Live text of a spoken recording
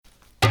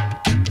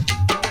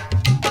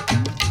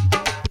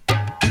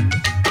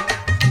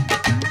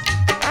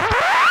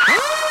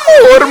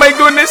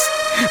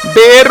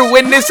Bear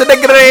witness to the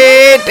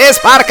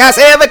greatest podcast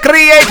ever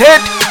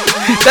created.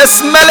 The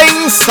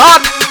Smelling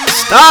Salt,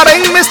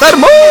 starring Mr.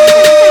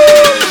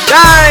 Moonshine.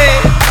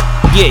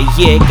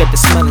 Yeah, get the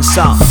smelling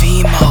salt.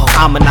 Teofimo,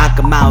 I'ma knock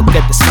him out,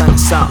 get the smelling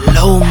salt.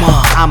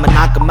 Loma, I'ma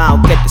knock him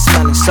out, get the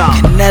smelling salt.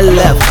 Canelo,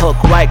 Left hook,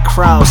 right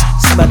cross,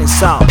 smelling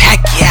salt.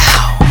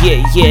 Pacquiao, Yeah,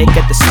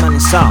 get the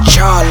smelling salt.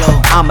 Charlo,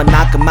 I'ma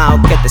knock him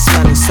out, get the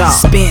smelling salt.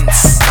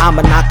 Spence,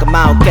 I'ma knock him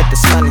out, get the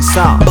smelling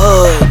salt.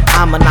 Bud,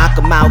 I'ma knock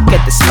him out,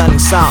 get the smelling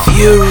salt.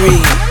 Fury,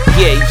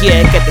 Yeah,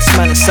 get the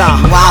smelling salt.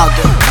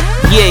 Wilder,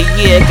 Yeah,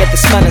 get the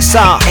smelling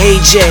salt.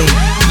 AJ,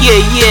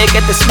 Yeah,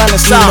 get the smelling you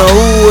salt. know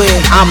who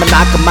it, I'ma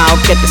knock him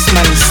out, get the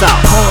smelling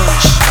salt.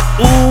 Punch,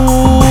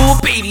 Ooh,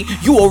 baby,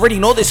 you already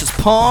know this is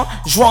Pawn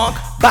Drunk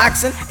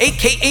Boxing,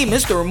 aka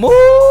Mr.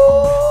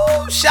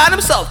 Moonshine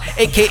himself,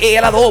 aka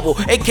El Adobo,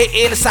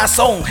 aka El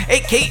Sazon,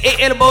 aka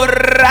El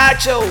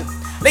Borracho.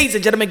 Ladies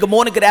and gentlemen, good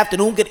morning, good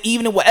afternoon, good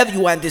evening, wherever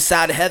you are on this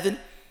side of heaven.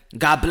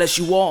 God bless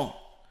you all.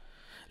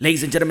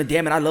 Ladies and gentlemen,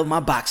 damn it, I love my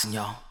boxing,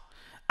 y'all.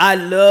 I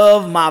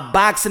love my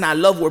boxing. I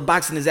love where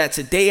boxing is at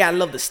today. I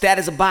love the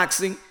status of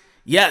boxing.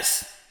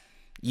 Yes,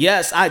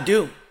 I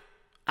do.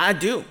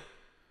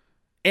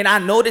 And I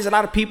know there's a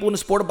lot of people in the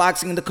sport of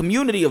boxing, in the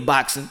community of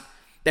boxing,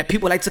 that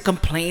people like to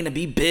complain and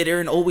be bitter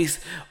and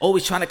always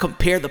trying to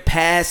compare the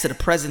past to the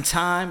present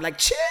time. Like,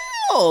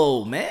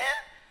 chill, man.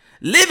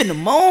 Live in the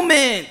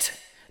moment.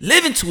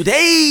 Live in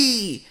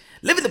today.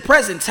 Live in the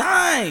present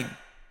time.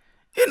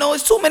 You know,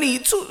 it's too many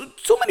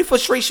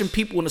frustration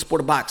people in the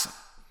sport of boxing.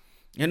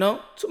 You know,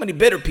 too many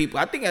bitter people.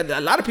 I think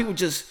a lot of people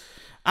just,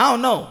 I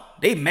don't know,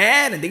 they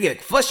mad and they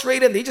get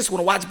frustrated and they just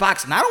want to watch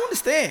boxing. I don't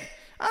understand.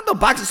 I know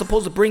boxing is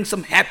supposed to bring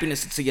some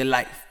happiness into your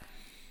life.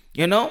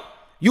 You know,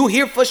 you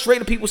hear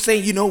frustrated people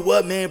saying, you know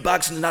what, man,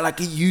 boxing is not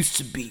like it used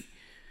to be.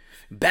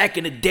 Back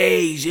in the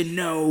days, you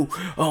know,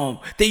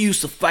 they used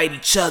to fight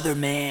each other,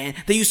 man.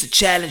 They used to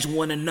challenge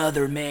one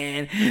another,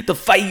 man.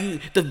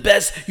 The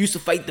best used to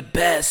fight the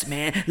best,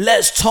 man.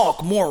 Less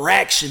talk, more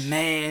action,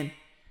 man.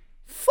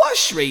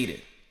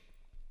 Frustrated.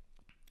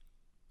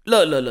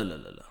 Look.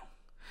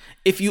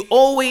 If you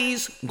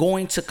always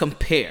going to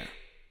compare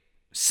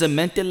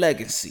cemented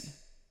legacy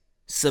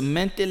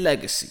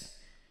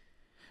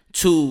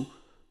to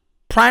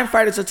prime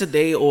fighters of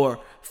today or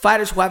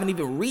fighters who haven't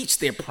even reached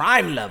their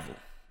prime level,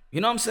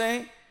 you know what I'm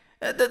saying?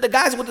 The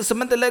guys with the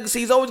cemented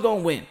legacy is always going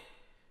to win.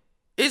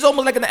 It's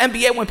almost like in the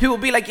NBA when people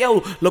be like,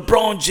 yo,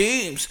 LeBron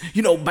James,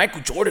 you know,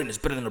 Michael Jordan is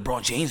better than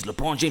LeBron James.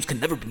 LeBron James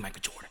can never be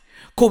Michael Jordan.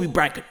 Kobe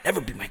Bryant could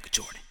never be Michael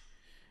Jordan.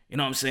 You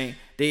know what I'm saying?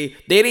 They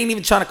ain't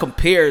even trying to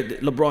compare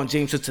LeBron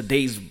James to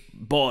today's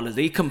ballers.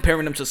 They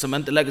comparing them to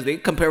cemented legacy. They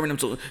comparing them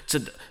to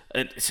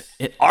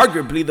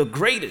arguably the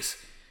greatest.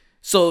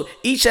 So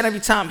each and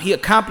every time he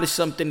accomplished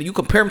something, you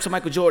compare him to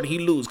Michael Jordan, he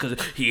lose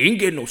because he ain't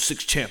getting no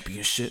 6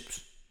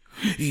 championships.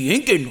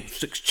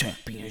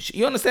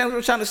 You understand what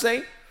I'm trying to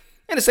say?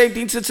 And the same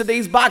thing to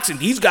today's boxing.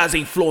 These guys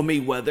ain't Floyd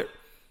Mayweather.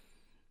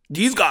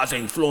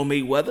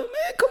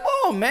 Man, come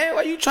on, man.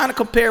 Why you trying to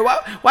compare?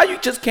 Why you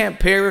just can't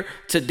compare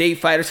today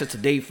fighters to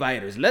today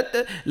fighters? Let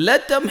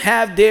them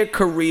have their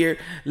career.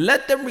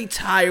 Let them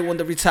retire when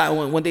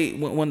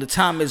the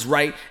time is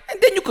right,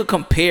 and then you could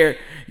compare,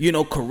 you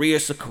know,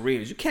 careers to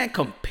careers. You can't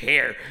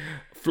compare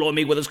Floyd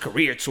Mayweather's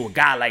career to a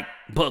guy like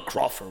Bud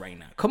Crawford right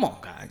now. Come on,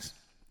 guys.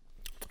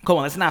 Come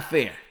on, that's not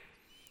fair.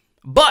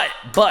 But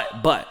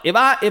if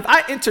I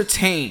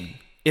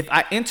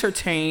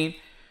entertain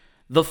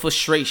the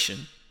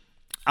frustration,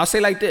 I'll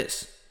say like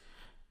this.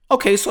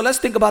 Okay, so let's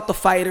think about the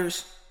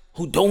fighters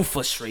who don't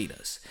frustrate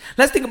us.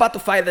 Let's think about the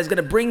fighter that's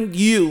going to bring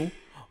you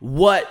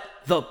what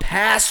the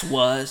past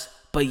was,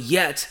 but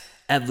yet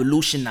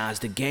evolutionize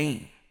the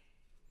game.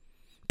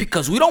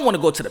 Because we don't want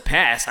to go to the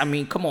past. I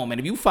mean, come on, man.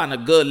 If you find a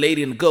good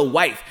lady and a good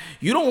wife,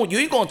 you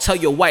ain't going to tell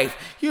your wife,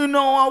 you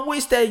know, I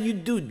wish that you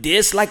do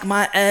this like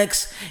my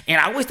ex,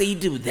 and I wish that you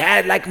do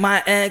that like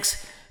my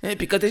ex.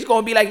 Because they're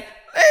going to be like,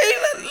 hey,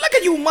 look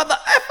at you, mother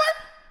effer.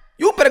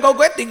 You better go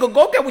get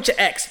with your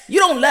ex. You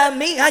don't love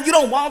me, huh? You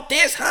don't want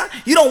this, huh?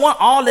 You don't want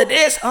all of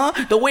this, huh?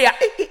 The way I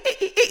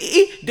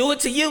do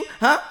it to you,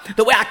 huh?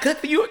 The way I cook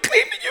for you and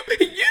clean for you,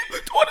 and you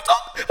want to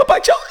talk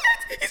about your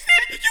ex. He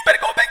said, you better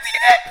go back to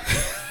your ex.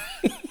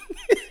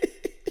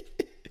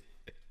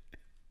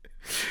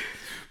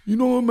 You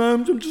know what,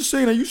 man? I'm just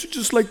saying, you should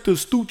just like the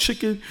stewed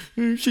chicken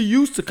she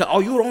used to cook. Oh,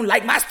 you don't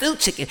like my stewed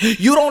chicken.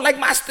 You don't like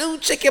my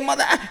stewed chicken,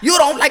 mother. You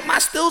don't like my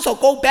stew, so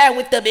go back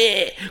with the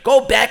bed.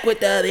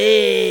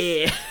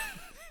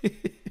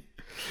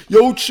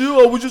 Yo, chill.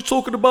 I was just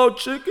talking about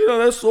chicken.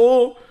 That's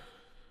all.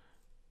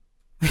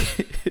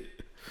 You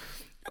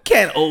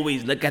can't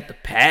always look at the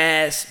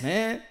past,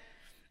 man.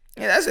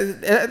 Yeah,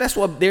 that's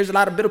why there's a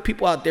lot of bitter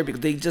people out there,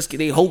 because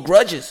they hold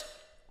grudges.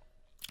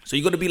 So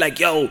you're going to be like,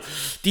 yo,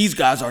 these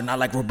guys are not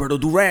like Roberto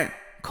Duran.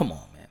 Come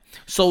on, man.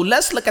 So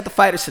let's look at the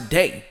fighters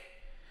today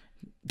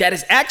that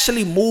is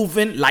actually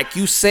moving like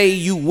you say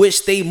you wish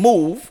they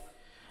move.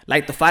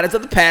 Like the fighters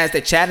of the past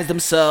that challenge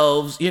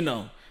themselves, you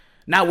know,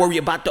 not worry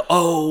about the,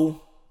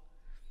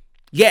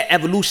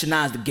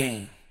 evolutionize the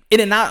game. in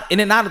and out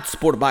of the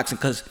sport of boxing.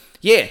 Because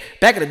yeah,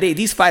 back in the day,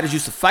 these fighters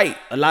used to fight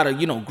a lot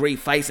of, great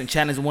fights and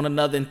challenging one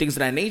another and things of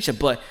that nature.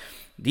 But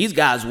these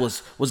guys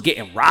was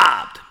getting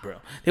robbed, bro.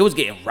 They was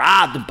getting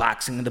robbed in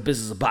boxing, in the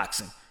business of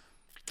boxing.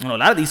 A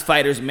lot of these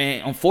fighters,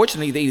 man,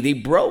 unfortunately, they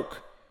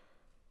broke.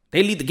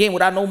 They leave the game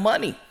without no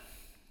money.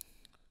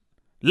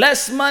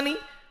 Less money,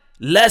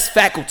 less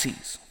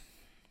faculties.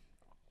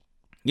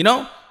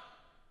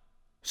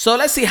 So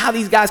let's see how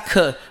these guys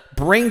could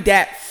bring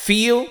that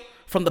feel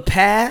from the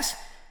past,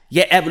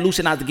 yet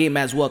evolutionize the game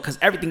as well. Because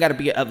everything got to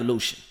be an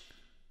evolution.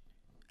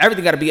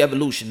 Everything got to be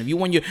evolution. If you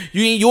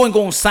ain't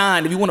going to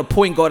sign, if you want a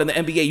point guard in the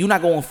NBA, you're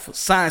not going to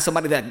sign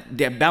somebody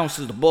that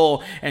bounces the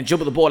ball and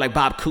dribble the ball like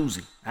Bob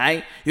Cousy. All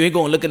right? You ain't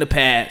going to look in the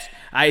past.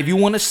 All right? If you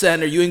want a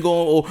center, you ain't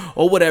going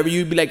or whatever,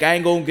 you'd be like, I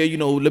ain't going to get,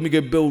 let me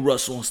get Bill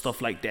Russell and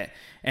stuff like that.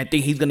 And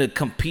think he's going to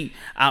compete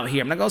out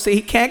here. I'm not going to say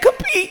he can't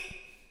compete.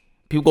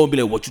 People going to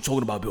be like, what you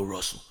talking about, Bill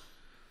Russell?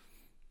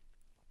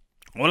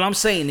 All I'm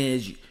saying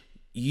is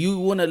you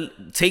want to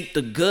take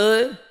the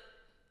good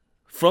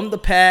from the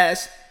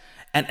past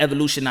and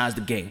evolutionize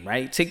the game,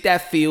 right? Take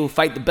that field,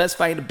 fight the best,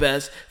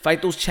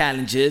 fight those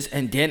challenges,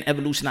 and then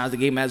evolutionize the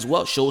game as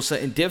well. Show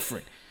something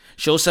different.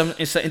 Show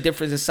something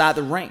different inside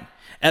the ring.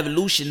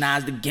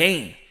 Evolutionize the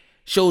game.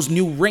 Shows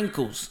new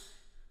wrinkles.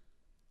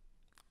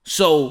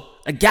 So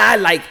a guy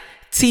like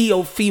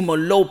Teofimo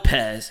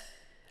Lopez,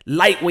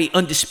 lightweight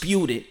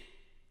undisputed,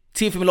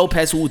 Teofimo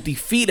Lopez, who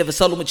defeated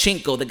Vasily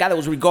Lomachenko, the guy that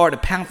was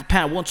regarded pound for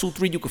pound, 1, 2,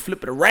 3, you could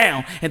flip it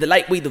around in the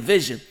lightweight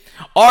division.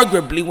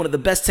 Arguably one of the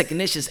best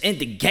technicians in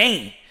the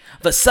game.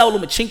 Vasily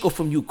Lomachenko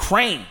from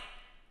Ukraine.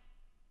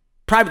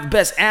 Probably the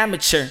best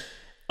amateur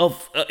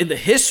in the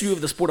history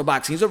of the sport of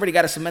boxing. He's already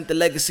got a cemented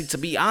legacy, to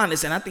be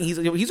honest, and I think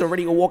he's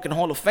already a walking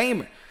Hall of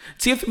Famer.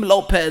 Teofimo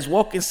Lopez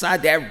walk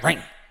inside that ring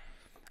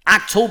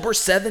October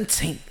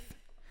 17th.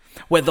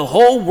 Where the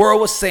whole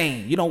world was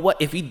saying, you know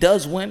what, if he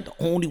does win, the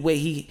only way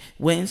he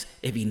wins,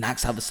 if he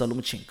knocks out Vasily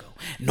Lomachenko.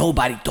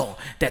 Nobody thought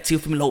that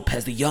Teofimo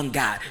Lopez, the young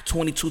guy,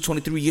 22,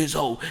 23 years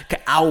old, could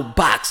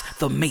outbox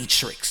the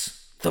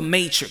Matrix. The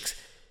Matrix.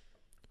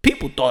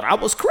 People thought I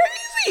was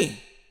crazy.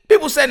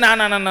 People said, nah,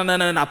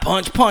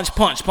 punch,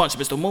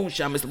 Mr.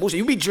 Moonshine.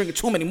 You be drinking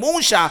too many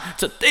moonshine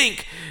to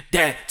think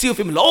that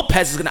Teofimo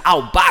Lopez is going to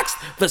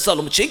outbox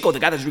Vasily Lomachenko, the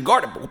guy that's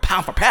regarded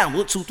pound for pound,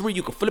 1, 2, 3,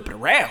 you can flip it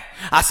around.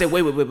 I said,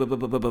 wait.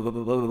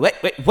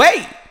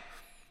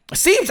 It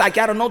seems like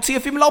I don't know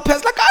Teofimo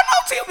Lopez like I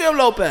know Teofimo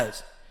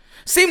Lopez.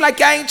 Seems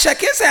like I ain't check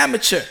his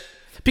amateur.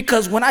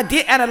 Because when I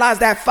did analyze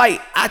that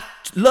fight, I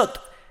looked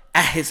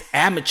at his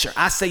amateur.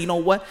 I say, you know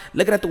what?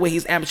 Looking at the way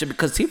he's amateur,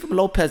 because Teofimo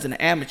Lopez is an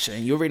amateur,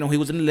 and you already know he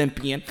was an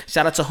Olympian.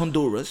 Shout out to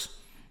Honduras.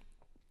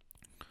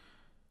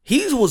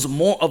 He was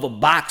more of a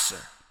boxer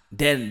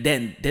than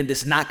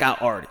this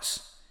knockout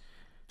artist.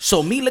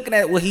 So me looking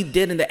at what he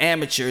did in the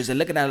amateurs and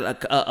looking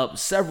at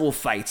several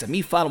fights and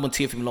me following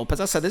Teofimo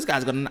Lopez, I said this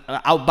guy's gonna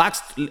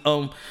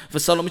outbox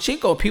Vasily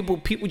Lomachenko.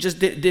 People just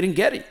didn't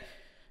get it.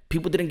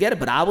 People didn't get it,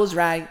 but I was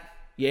right.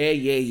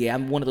 Yeah.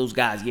 I'm one of those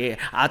guys. Yeah,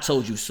 I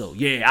told you so.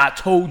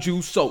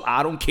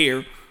 I don't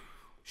care.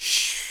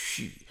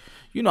 Shh.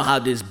 You know how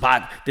this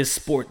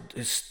sport,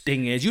 this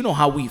thing is. You know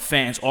how we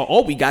fans are.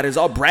 All we got is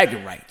our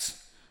bragging rights.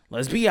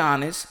 Let's be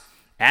honest.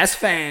 As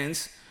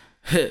fans,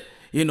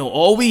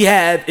 all we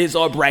have is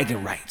our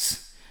bragging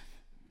rights.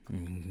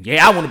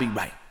 Yeah, I want to be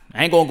right.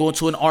 I ain't going to go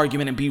into an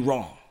argument and be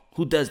wrong.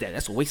 Who does that?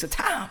 That's a waste of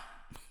time.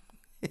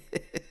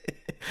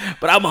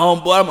 But I'm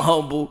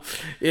humble.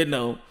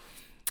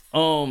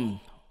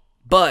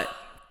 But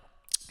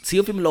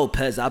Teofimo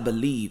Lopez, I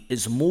believe,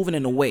 is moving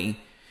in a way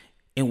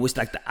in which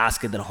like the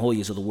Oscar de la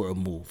Hoyas of the world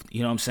moved.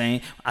 You know what I'm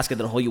saying? Oscar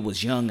de la Hoya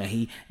was young and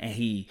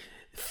he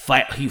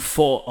fought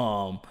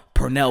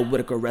Pernell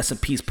Whitaker, rest in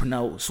peace,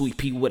 Pernell Sweet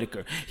Pea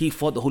Whitaker. He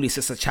fought the Julio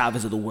Cesar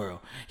Chavez of the world.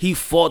 He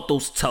fought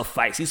those tough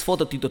fights. He's fought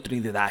the Tito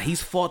Trinidad.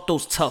 He's fought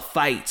those tough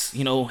fights.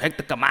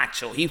 Hector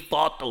Camacho. He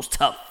fought those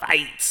tough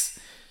fights.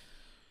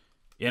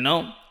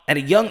 At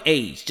a young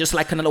age, just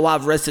like Canelo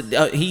Alvarez,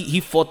 he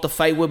fought the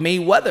fight with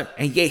Mayweather,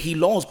 and yeah, he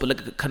lost. But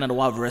look at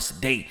Canelo Alvarez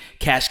today,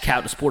 cash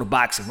cow, the sport of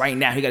boxing. Right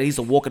now, he's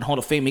a walking Hall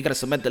of Fame. He got to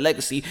cement the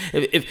legacy.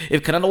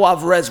 If Canelo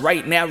Alvarez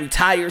right now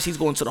retires, he's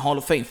going to the Hall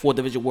of Fame,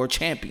 4-division world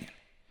champion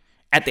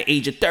at the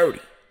age of 30.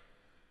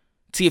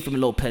 Teofimo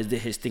Lopez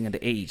did his thing at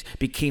the age,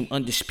 became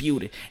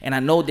undisputed. And I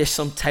know there's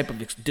some type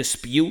of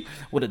dispute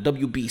with the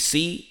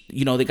WBC.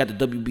 They got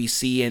the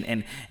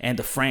WBC and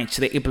the franchise.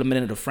 They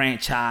implemented the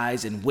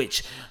franchise in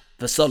which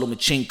Vasily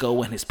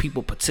Lomachenko and his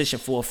people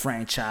petitioned for a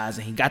franchise,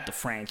 and he got the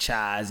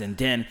franchise. And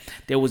then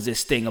there was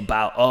this thing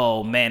about,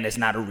 oh man, that's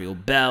not a real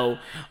belt.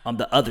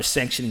 The other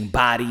sanctioning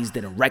bodies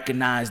didn't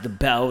recognize the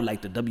belt,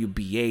 like the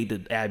WBA, the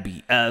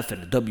IBF,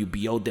 and the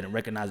WBO didn't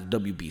recognize the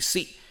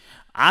WBC.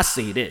 I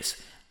say this.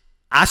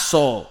 I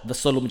saw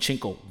Vasily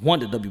Lomachenko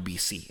won the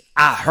WBC.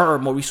 I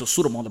heard Mauricio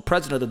Sudamon, the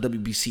president of the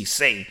WBC,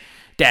 say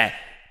that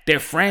their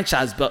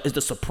franchise belt is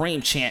the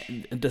supreme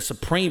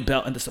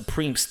belt and the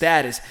supreme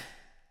status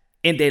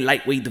in their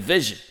lightweight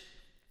division.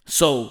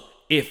 So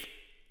if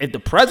the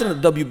president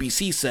of the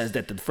WBC says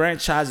that the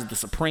franchise is the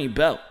supreme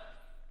belt,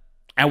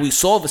 And we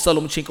saw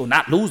Vasily Lomachenko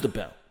not lose the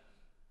belt.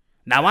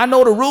 Now, I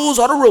know the rules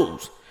are the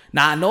rules.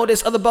 Now, I know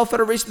there's other belt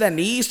federations that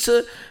needs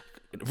to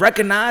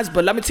recognize,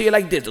 but let me tell you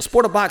like this. The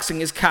sport of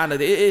boxing is kind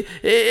of, it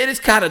is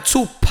kind of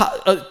too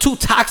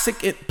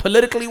toxic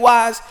politically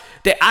wise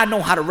that I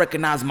know how to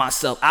recognize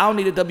myself. I don't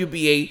need a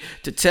WBA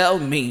to tell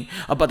me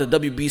about the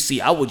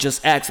WBC. I would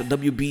just ask the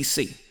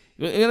WBC.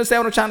 You understand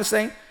what I'm trying to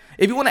say?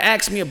 If you want to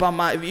ask me about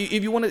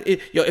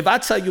if I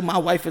tell you my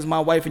wife is my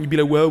wife and you be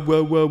like,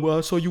 well,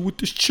 I saw you with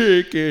this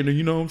chick and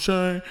you know what I'm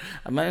saying?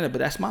 I mean, but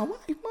that's my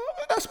wife, man.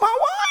 That's my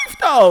wife,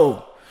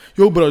 though.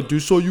 Yo, but I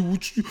just saw you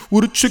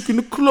with a chick in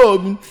the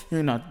club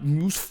and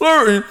you was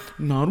flirting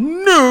and I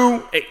don't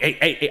know.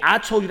 Hey, I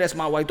told you that's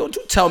my wife. Don't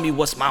you tell me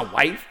what's my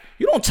wife.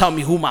 You don't tell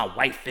me who my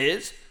wife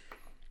is.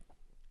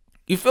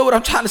 You feel what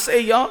I'm trying to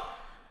say, y'all?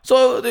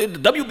 So the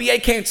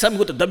WBA can't tell me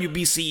what the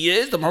WBC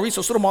is. The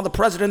Mauricio Sotomayor, the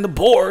president and the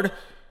board,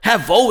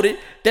 have voted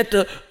that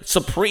the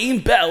supreme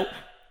belt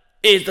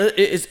is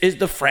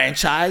the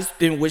franchise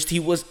in which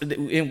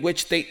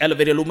they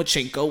elevated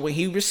Lomachenko when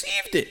he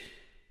received it.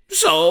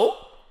 So,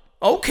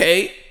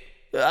 okay,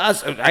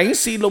 I ain't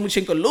see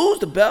Lomachenko lose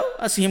the belt.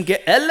 I see him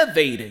get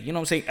elevated. You know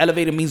what I'm saying?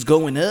 Elevated means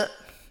going up.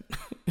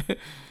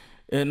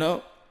 You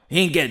know, he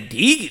ain't get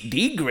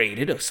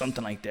degraded or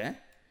something like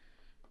that.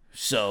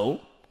 So,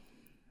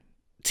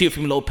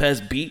 Teofimo Lopez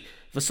beat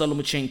Vasily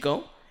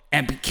Lomachenko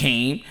and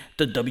became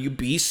the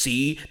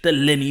WBC, the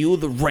lineal,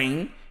 the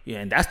ring. Yeah,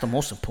 and that's the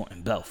most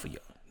important belt for you.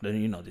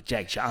 You know, the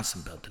Jack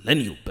Johnson belt, the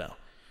lineal belt.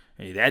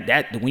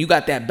 That when you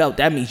got that belt,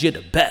 that means you're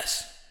the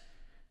best.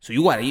 So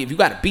if you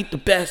gotta beat the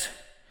best,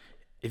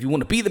 if you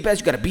want to be the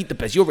best, you gotta beat the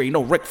best. You already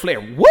know Ric Flair.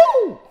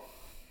 Woo!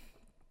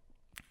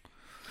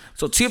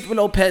 So Teofimo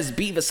Lopez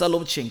beat Vasily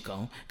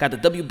Lomachenko, got the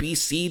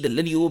WBC, the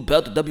lineal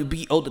belt, the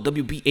WBO, the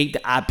WBA, the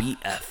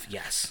IBF.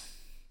 Yes.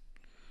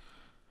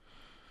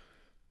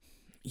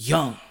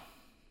 Young.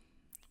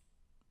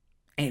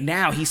 And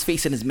now he's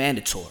facing his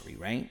mandatory,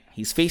 right?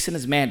 He's facing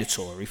his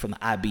mandatory from the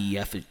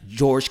IBF.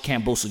 George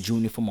Kambosos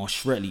Jr. from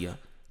Australia.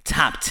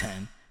 Top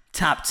 10,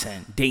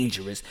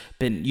 dangerous.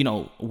 Been,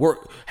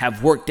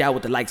 have worked out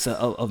with the likes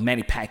of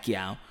Manny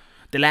Pacquiao.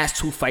 The last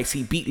two fights,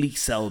 he beat Lee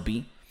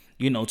Selby,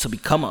 to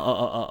become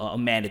a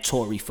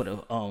mandatory for the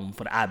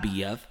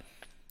IBF.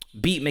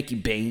 Beat Mickey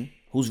Bain,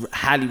 who's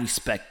highly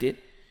respected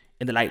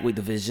in the lightweight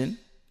division.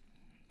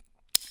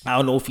 I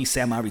don't know if he's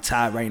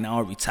semi-retired right now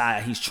or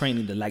retired. He's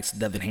training the likes of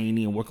Devin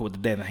Haney and working with the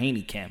Devin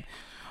Haney camp.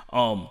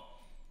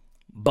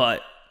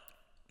 But,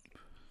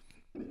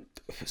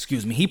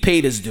 he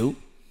paid his due.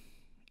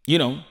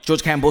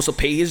 George Kambosos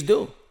paid his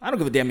due. I don't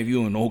give a damn if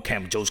you don't know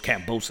who George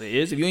Kambosos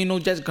is. If you ain't know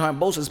George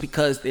Kambosos, it's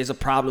because there's a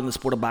problem in the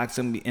sport of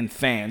boxing and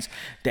fans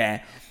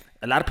that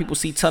a lot of people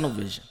see tunnel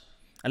vision.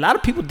 A lot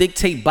of people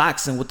dictate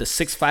boxing with the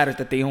 6 fighters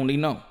that they only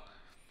know.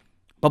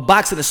 But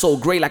boxing is so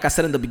great, like I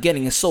said in the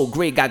beginning, it's so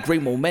great, got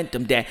great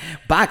momentum that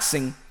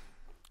boxing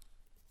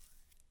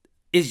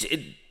is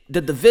the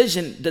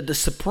division, the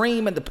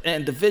supreme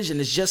and division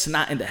is just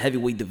not in the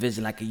heavyweight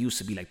division like it used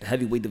to be, like the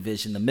heavyweight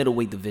division, the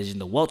middleweight division,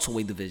 the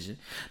welterweight division.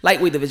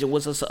 Lightweight division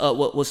was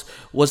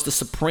the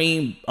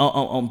supreme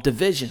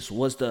divisions,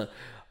 was the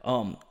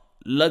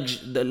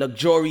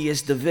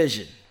luxurious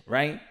division,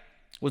 right?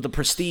 Was the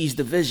prestige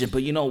division.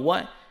 But you know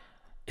what?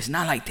 It's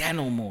not like that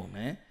no more,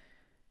 man.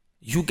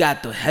 You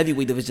got the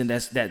heavyweight division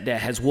that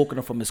has woken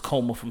up from his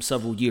coma from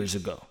several years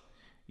ago.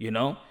 You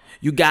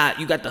got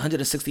the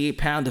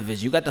 168-pound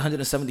division. You got the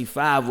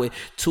 175 with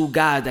two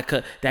guys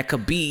that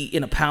could be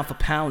in a pound for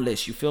pound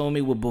list. You feel me?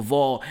 With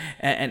Bivol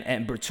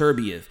and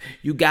Berturbiev.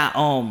 You got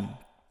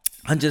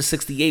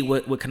 168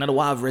 with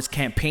Canelo Alvarez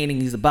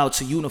campaigning. He's about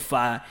to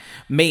unify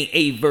May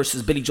 8th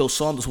versus Billy Joe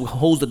Saunders, who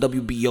holds the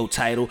WBO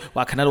title,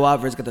 while Canelo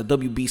Alvarez got the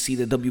WBC,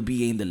 the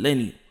WBA, and the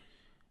lineal,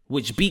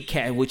 which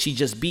he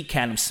just beat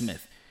Callum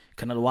Smith.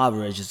 Canelo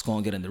Alvarez is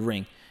going to get in the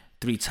ring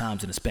 3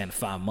 times in the span of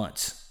 5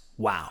 months.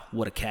 Wow,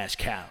 what a cash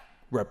cow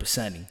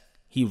representing.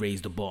 He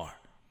raised the bar.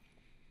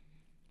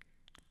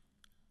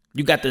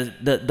 You got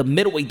the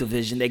middleweight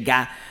division. They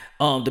got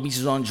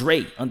Demetrius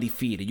Andre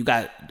undefeated. You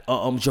got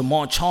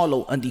Jermell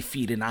Charlo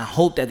undefeated. And I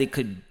hope that they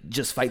could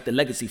just fight the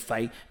legacy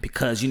fight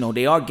because,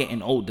 they are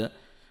getting older.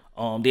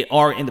 They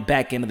are in the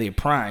back end of their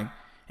prime.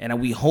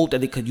 And we hope that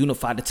they could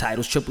unify the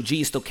titles. Triple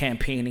G is still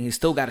campaigning. He's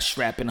still got a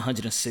strap in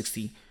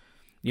 160.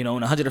 In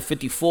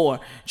 154,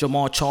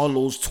 Jermell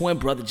Charlo's twin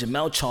brother,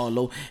 Jermell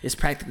Charlo, is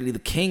practically the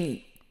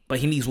king, but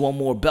he needs one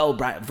more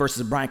belt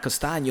versus Brian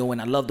Castano.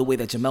 And I love the way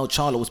that Jermell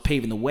Charlo was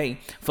paving the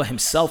way for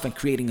himself and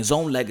creating his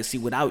own legacy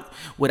without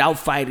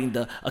fighting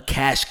a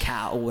cash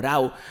cow or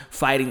without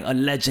fighting a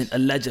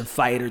legend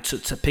fighter to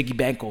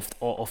piggyback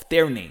off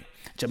their name.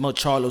 Jermell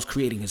Charlo's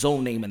creating his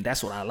own name, and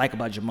that's what I like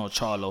about Jermell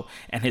Charlo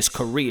and his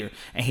career.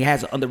 And he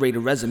has an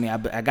underrated resume.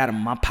 I got him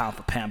on my pound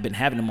for pound. Been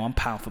having him on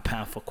pound for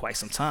pound for quite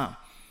some time.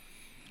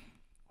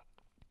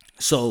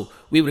 So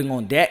we were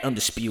on that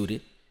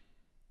undisputed.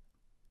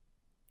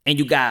 And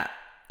you got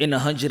in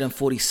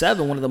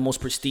 147, one of the most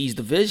prestige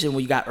division,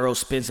 where you got Earl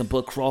Spence and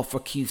Bud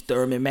Crawford, Keith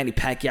Thurman, Manny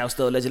Pacquiao,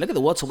 still a legend. Look at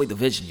the welterweight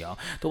division, y'all.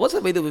 The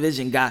welterweight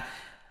division got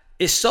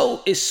it's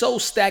so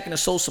stacked and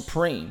it's so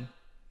supreme.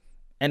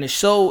 And it's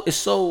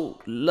so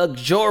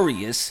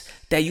luxurious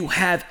that you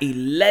have a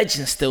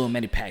legend still in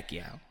Manny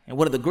Pacquiao. And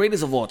one of the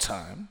greatest of all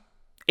time.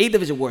 8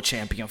 division world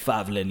champion,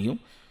 5 lineal.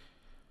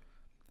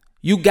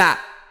 You got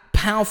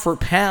pound for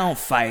pound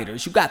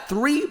fighters. You got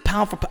 3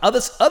 pound for pound.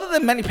 Other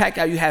than Manny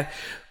Pacquiao, you have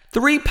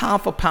 3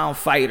 pound for pound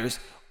fighters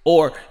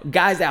or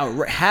guys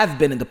that have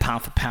been in the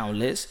pound for pound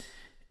list.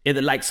 In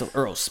the likes of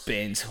Errol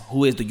Spence,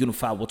 who is the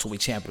unified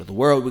welterweight champion of the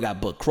world. We got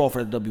Bud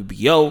Crawford at the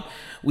WBO.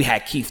 We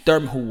had Keith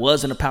Thurman, who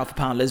was in the pound for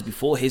pound list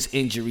before his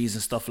injuries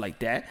and stuff like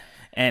that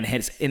and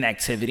his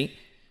inactivity.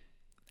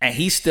 And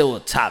he's still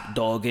a top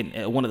dog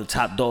and one of the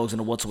top dogs in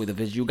the welterweight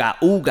division. You got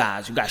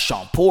guys. You got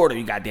Sean Porter.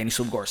 You got Danny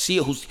Silva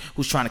Garcia, who's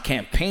trying to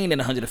campaign in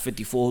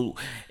 154,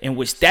 in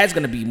which that's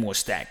going to be more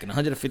stacked. In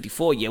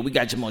 154, yeah, we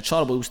got Jermell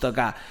Charlo, but we still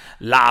got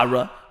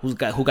Lara, who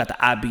got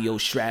the IBO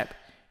strap.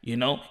 You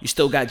know, you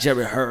still got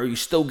Jerry Hurd. You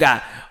still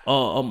got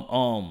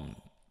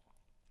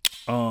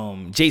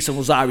Jason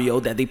Rosario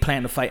that they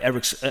plan to fight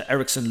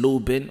Erickson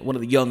Lubin, one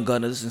of the young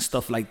gunners and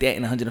stuff like that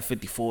in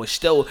 154. It's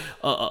still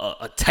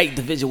a tight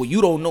division where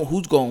you don't know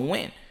who's going to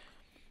win.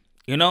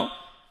 You know?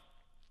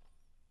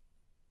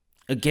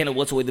 Again, in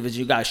welterweight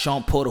division, you got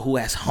Sean Porter who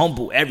has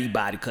humbled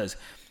everybody because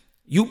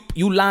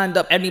you lined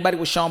up anybody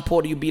with Sean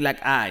Porter, you'd be like,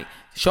 all right,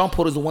 Sean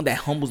Porter's the one that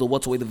humbles the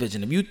welterweight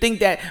division. If you think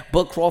that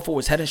Bud Crawford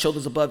was head and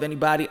shoulders above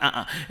anybody,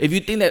 If you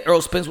think that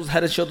Errol Spence was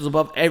head and shoulders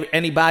above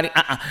anybody,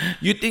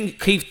 You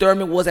think Keith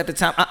Thurman was at the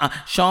time,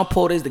 Sean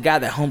Porter is the guy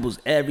that humbles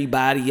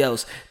everybody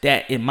else.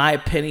 That, in my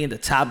opinion, the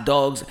top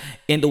dogs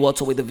in the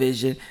welterweight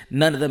division,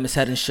 none of them is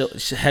head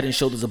and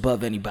shoulders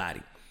above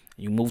anybody.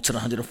 You move to the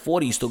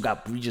 140, you still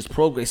got Regis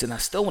Prograis, and I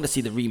still want to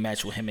see the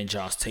rematch with him and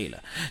Josh Taylor.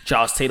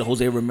 Josh Taylor,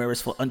 Jose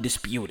Ramirez for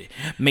Undisputed.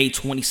 May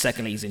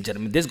 22nd, ladies and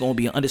gentlemen. This is going to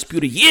be an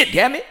undisputed year,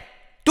 damn it.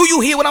 Do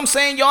you hear what I'm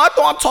saying, y'all? I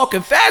know I'm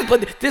talking fast,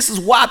 but this is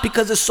why,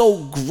 because it's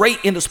so great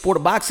in the sport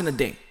of boxing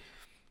today.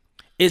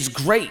 It's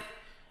great.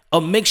 A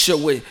mixture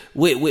with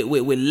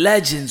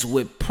legends,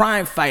 with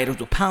prime fighters,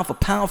 with pound for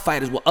pound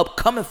fighters, with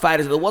upcoming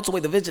fighters in the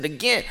welterweight division.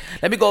 Again,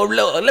 let me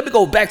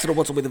go back to the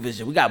welterweight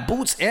division. We got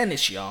Boots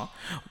Ennis, y'all.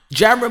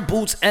 Jaron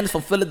Boots Ennis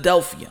from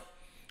Philadelphia,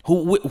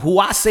 who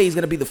I say is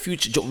gonna be the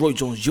future Roy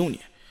Jones Jr.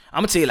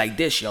 I'm gonna tell you like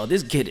this, y'all.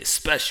 This kid is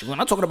special. When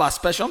I'm talking about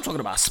special, I'm talking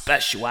about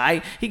special. All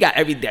right, he got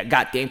every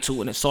goddamn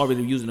tool, and sorry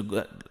to using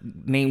the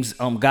names,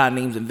 God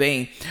names in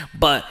vain,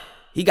 but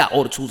he got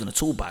all the tools in the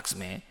toolbox,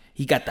 man.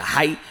 He got the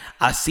height.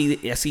 I see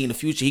in the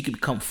future he could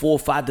become 4 or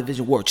 5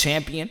 division world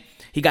champion.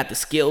 He got the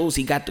skills.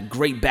 He got the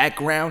great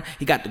background.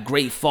 He got the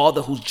great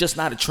father who's just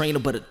not a trainer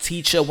but a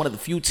teacher, one of the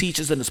few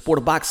teachers in the sport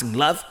of boxing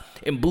left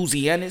in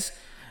Boozy Ennis.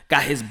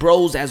 Got his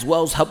bros as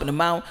well as helping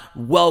him out.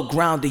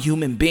 Well-grounded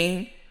human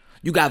being.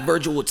 You got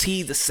Virgil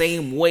Ortiz the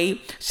same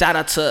way. Shout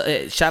out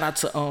to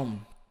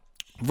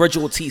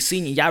Virgil Ortiz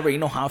Sr. Y'all already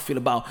know how I feel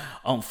about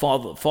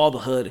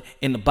fatherhood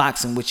in the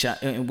boxing,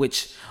 in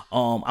which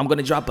I'm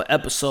gonna drop an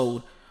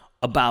episode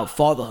about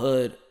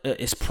fatherhood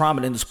is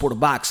prominent in the sport of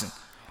boxing.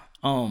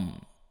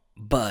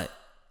 But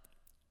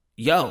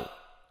yo,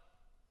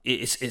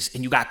 it's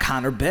and you got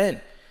Conor Benn,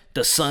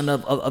 the son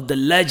of the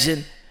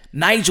legend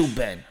Nigel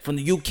Benn from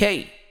the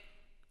UK.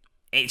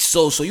 And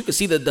so you can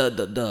see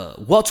the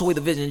welterweight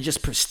division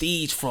just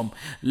prestige from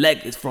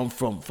not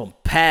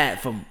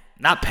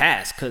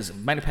past, because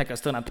Manny Pacquiao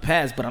still not the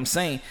past, but I'm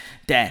saying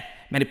that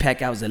Manny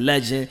Pacquiao is a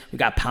legend. We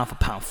got pound for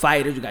pound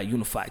fighters. We got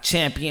unified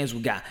champions.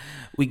 We got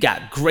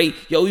great.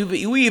 Yo,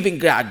 we even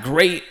got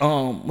great.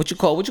 What you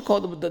call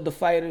the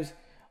fighters?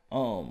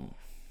 I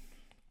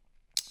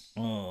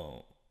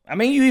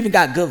mean, you even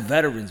got good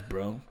veterans,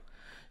 bro.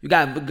 You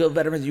got good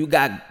veterans. You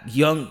got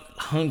young,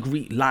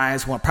 hungry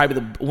lions. One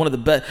of the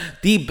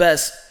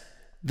best.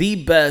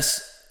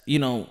 You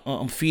know,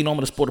 phenom of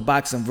the sport of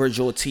boxing.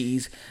 Virgil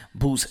Ortiz,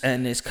 Boots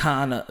Ennis,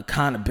 Conor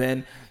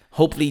Benn.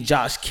 Hopefully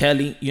Josh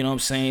Kelly, you know what I'm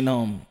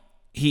saying?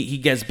 He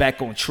gets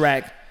back on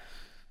track.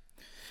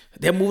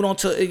 Then moving on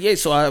to,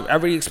 so I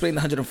already explained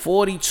the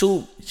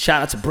 142.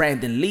 Shout out to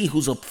Brandon Lee,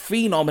 who's a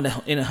phenom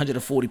in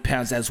 140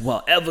 pounds as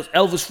well.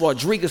 Elvis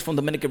Rodriguez from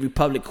Dominican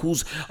Republic,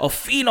 who's a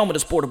phenom in the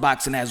sport of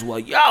boxing as well.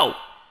 Yo,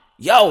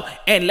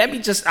 and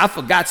I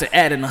forgot to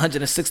add in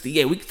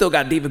 168. We still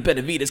got David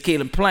Benavidez,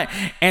 Caleb Plant,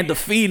 and the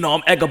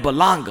phenom Edgar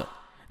Berlanga.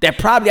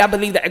 I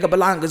believe that Edgar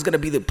Berlanga is going to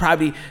be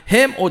probably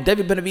him or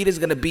David Benavidez is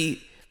going to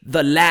be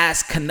the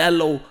last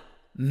Canelo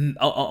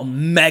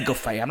mega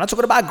fight. I'm not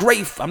talking about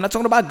great. I'm not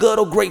talking about good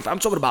or great. I'm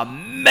talking about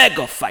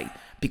mega fight,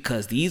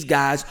 because these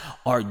guys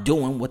are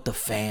doing what the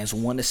fans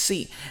want to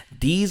see.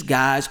 These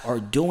guys are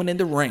doing in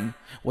the ring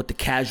what the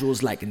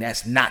casuals like, and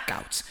that's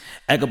knockouts.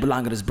 Edgar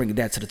Berlanga is bringing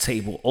that to the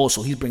table.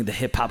 Also, he's bringing the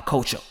hip-hop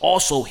culture.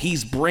 Also,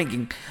 he's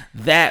bringing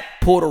that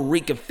Puerto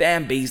Rican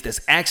fan base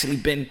that's actually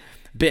been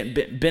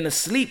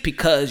asleep,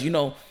 because, you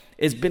know,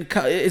 It's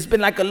been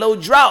like a low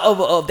drought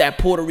of that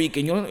Puerto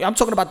Rican. You know, I'm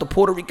talking about the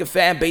Puerto Rican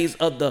fan base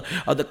of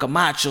the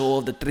Camacho,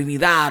 of the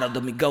Trinidad, of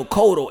the Miguel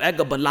Cotto,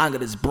 Edgar Berlanga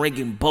is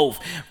bringing both,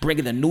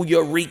 bringing the New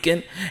York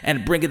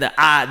and bringing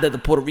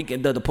the Puerto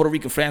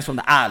Rican fans from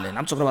the island.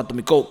 I'm talking about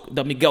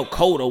the Miguel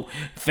Cotto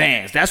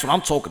fans. That's what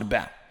I'm talking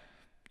about.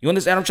 You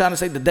understand what I'm trying to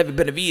say? The David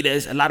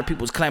Benavidez, a lot of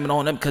people is claiming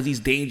on him because he's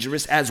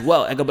dangerous as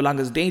well. Edgar Berlanga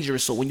is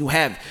dangerous. So when you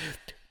have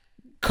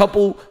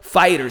couple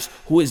fighters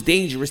who is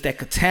dangerous that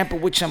could tamper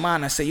with your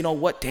mind, I say, you know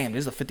what? Damn,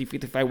 this is a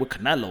 50-50 fight with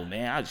Canelo,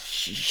 man.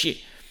 Shit.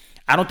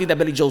 I don't think that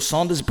Billy Joe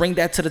Saunders bring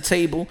that to the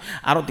table.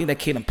 I don't think that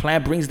Caden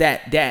Plant brings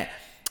that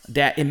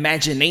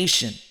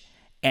imagination.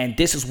 And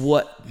this is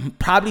what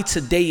probably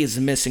today is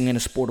missing in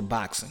the sport of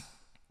boxing,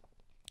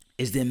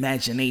 is the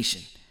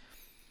imagination.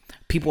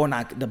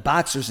 The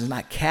boxers is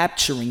not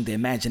capturing the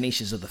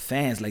imaginations of the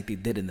fans like they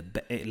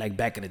did like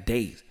back in the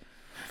days.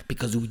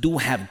 Because we do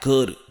have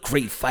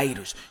great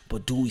fighters,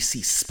 but do we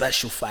see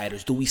special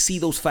fighters? Do we see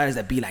those fighters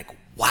that be like,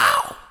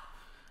 wow,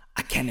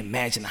 I can't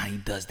imagine how he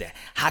does that.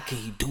 How can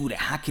he do that?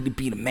 How can he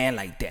beat a man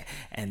like that?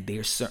 And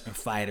there's certain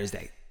fighters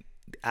that,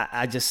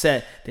 I just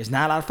said, there's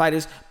not a lot of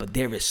fighters, but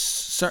there is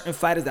certain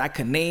fighters that I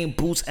can name.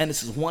 Bruce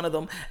Ennis is one of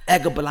them.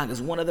 Edgar Berlanga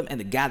is one of them. And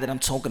the guy that I'm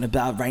talking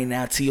about right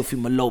now,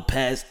 Teofimo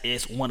Lopez,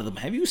 is one of them.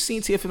 Have you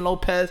seen Teofimo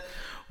Lopez?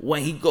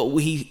 When he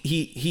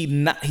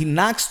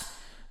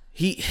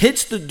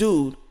hits the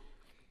dude,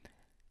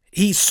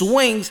 he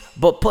swings,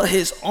 but put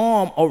his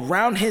arm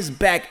around his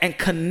back and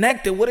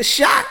connected with a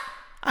shot.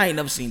 I ain't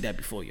never seen that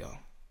before, y'all.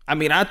 I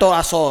mean, I thought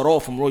I saw it all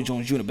from Roy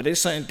Jones Jr., but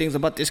there's certain things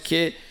about this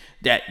kid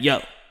that,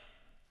 yo.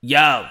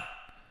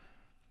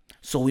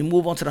 So we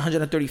move on to the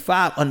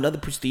 135, another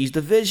prestige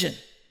division,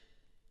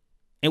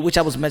 in which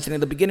I was mentioning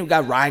in the beginning. We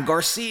got Ryan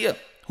Garcia,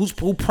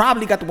 who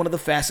probably got one of the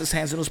fastest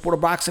hands in the sport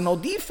of boxing, or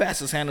the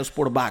fastest hand in the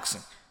sport of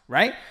boxing,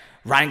 right?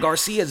 Ryan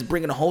Garcia is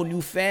bringing a whole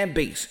new fan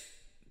base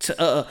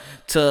to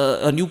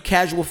a new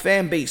casual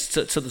fan base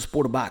to the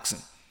sport of boxing.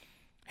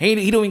 He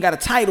don't even got a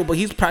title, but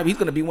he's going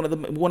to be one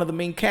of the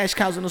main cash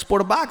cows in the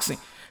sport of boxing.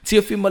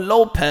 Teofimo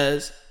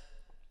Lopez,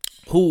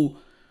 who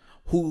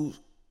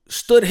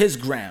stood his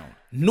ground,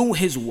 knew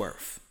his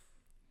worth,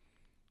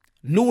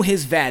 knew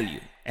his value,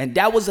 and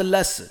that was a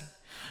lesson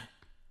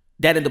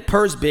that in the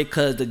purse bid,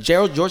 because the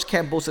George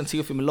Campos and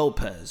Teofimo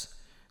Lopez,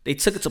 they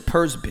took it to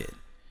purse bid.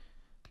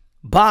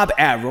 Bob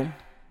Arum,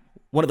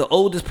 one of the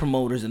oldest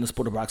promoters in the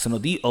sport of boxing, or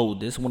the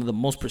oldest, one of the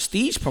most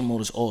prestige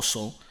promoters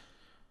also,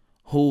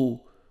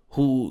 who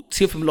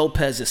Teofimo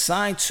Lopez is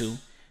signed to,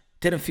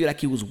 didn't feel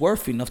like he was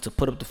worth enough to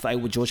put up the fight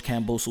with George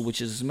Camboso,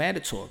 which is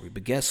mandatory.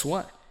 But guess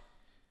what?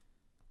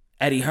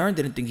 Eddie Hearn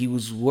didn't think he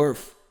was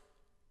worth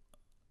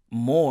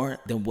more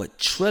than what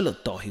Triller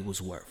thought he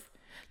was worth.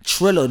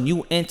 Triller,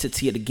 new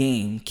entity of the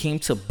game, came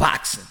to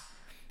boxing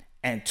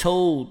and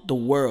told the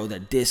world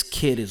that this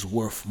kid is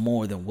worth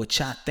more than what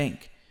y'all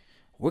think.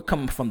 We're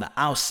coming from the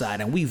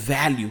outside, and we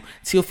value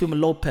Teofimo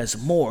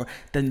Lopez more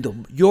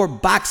than your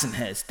boxing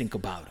heads think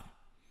about him.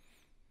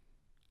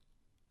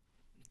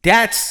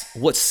 That's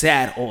what's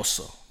sad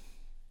also.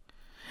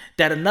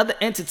 That another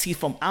entity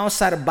from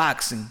outside of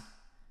boxing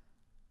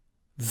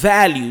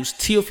values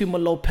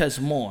Teofimo Lopez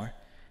more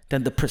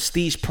than the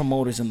prestige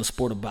promoters in the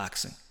sport of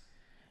boxing.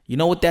 You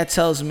know what that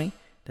tells me?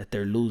 That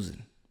they're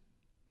losing.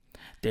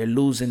 They're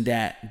losing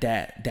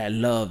that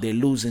love. They're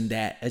losing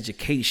that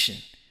education.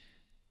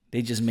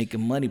 They just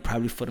making money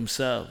probably for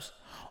themselves.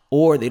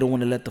 Or they don't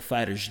want to let the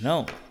fighters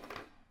know.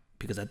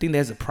 Because I think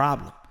there's a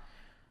problem.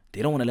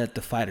 They don't want to let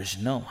the fighters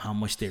know how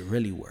much they're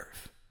really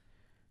worth.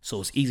 So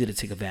it's easy to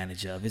take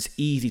advantage of. It's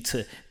easy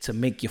to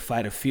make your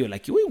fighter feel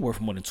like you ain't worth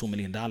more than $2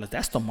 million.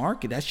 That's the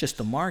market. That's just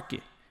the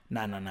market.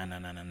 Nah.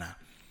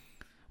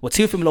 What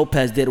Teofimo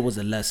Lopez did was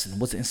a lesson,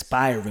 was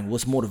inspiring,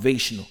 was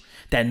motivational.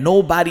 That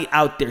nobody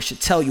out there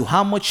should tell you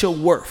how much you're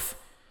worth.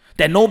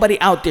 That nobody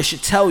out there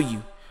should tell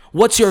you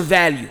what's your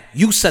value.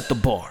 You set the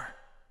bar.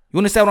 You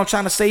understand what I'm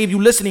trying to say? If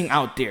you listening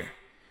out there,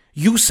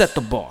 you set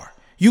the bar.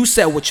 You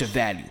set what your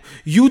value.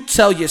 You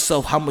tell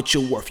yourself how much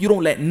you're worth. You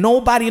don't let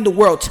nobody in the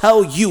world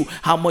tell you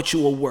how much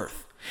you are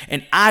worth.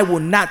 And I will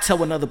not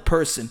tell another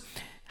person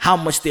how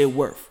much they're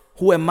worth.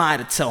 Who am I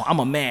to tell? I'm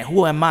a man.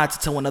 Who am I to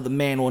tell another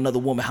man or another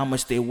woman how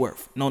much they're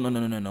worth? No.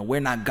 We're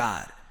not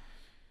God.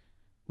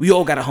 We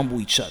all got to humble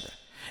each other.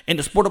 In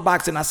the sport of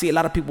boxing, I see a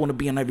lot of people want to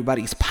be in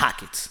everybody's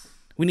pockets.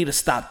 We need to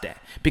stop that.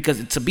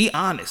 Because to be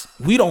honest,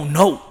 we don't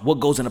know what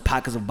goes in the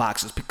pockets of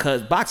boxers.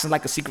 Because boxing is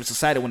like a secret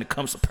society when it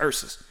comes to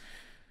purses.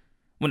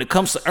 When it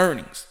comes to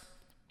earnings.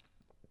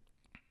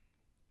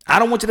 I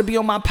don't want you to be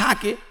on my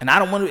pocket. And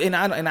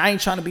I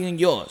ain't trying to be in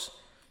yours.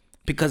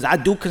 Because I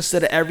do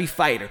consider every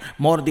fighter,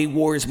 modern day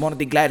warriors, modern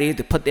day gladiators,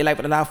 to put their life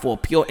on the line for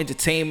pure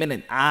entertainment.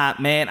 And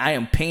I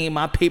am paying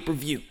my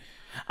pay-per-view.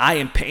 I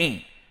am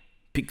paying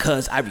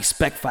because I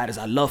respect fighters.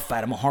 I love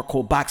fighters. I'm a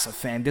hardcore boxing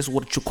fan. This is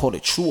what you call a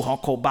true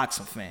hardcore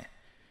boxing fan.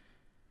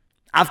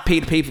 I've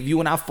paid the pay-per-view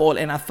and I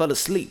fell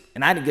asleep.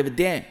 And I didn't give a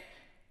damn.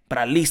 But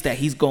at least that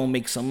he's going to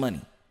make some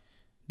money.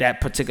 That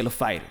particular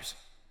fighters.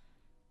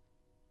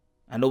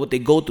 I know what they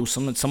go through.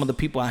 Some of the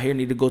people out here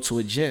need to go to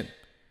a gym.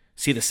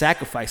 see the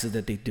sacrifices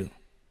that they do.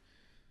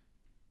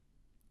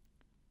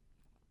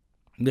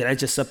 That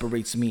just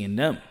separates me and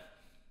them.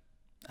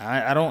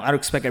 I don't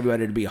expect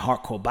everybody to be a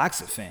hardcore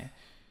boxing fan.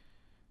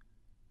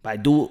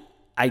 But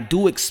I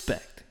do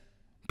expect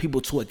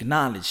people to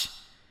acknowledge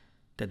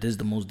that this is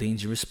the most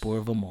dangerous sport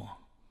of them all.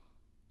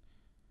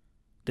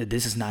 That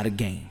this is not a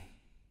game.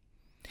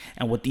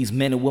 And what these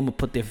men and women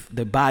put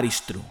their bodies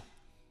through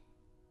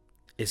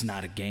is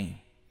not a game.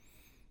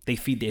 They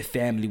feed their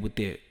family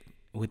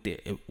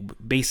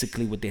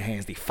basically with their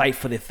hands. They fight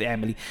for their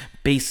family,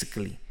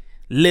 basically,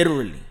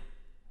 literally,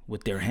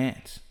 with their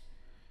hands.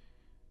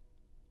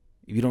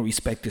 If you don't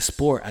respect this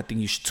sport, I think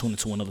you should tune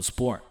into another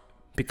sport.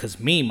 Because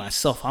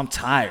myself, I'm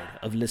tired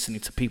of listening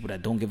to people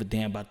that don't give a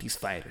damn about these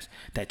fighters,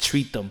 that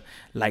treat them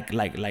like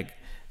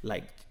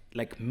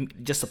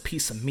just a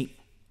piece of meat.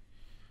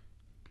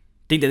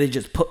 Think that they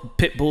just put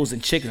pit bulls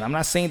and chickens. I'm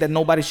not saying that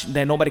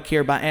nobody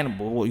care about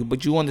animals,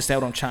 but you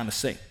understand what I'm trying to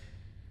say.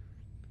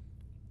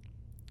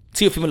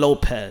 Teofimo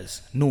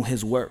Lopez knew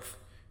his worth.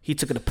 He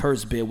took a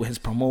purse bid with his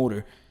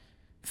promoter,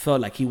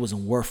 felt like he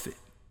wasn't worth it.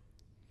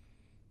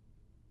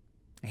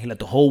 And he let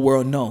the whole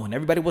world know. And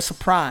everybody was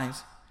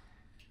surprised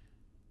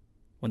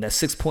when that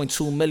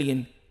 $6.2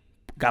 million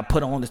got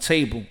put on the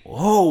table.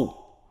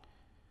 Oh,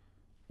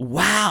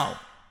 wow.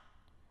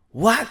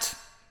 What?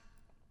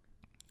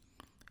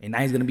 And now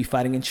he's going to be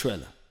fighting in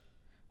Triller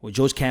with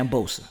George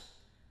Kambosos,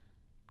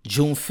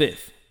 June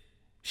 5th.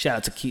 Shout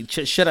out to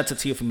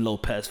Teofimo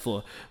Lopez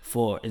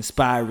for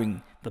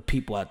inspiring the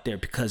people out there,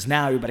 because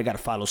now everybody got to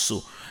follow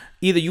suit.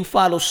 Either you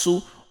follow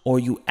suit or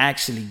you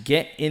actually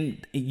get in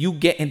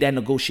that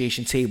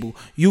negotiation table,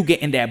 you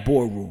get in that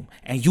boardroom,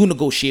 and you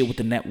negotiate with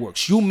the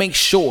networks. You make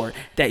sure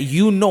that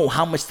you know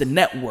how much the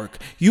network,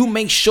 you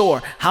make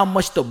sure how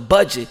much the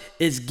budget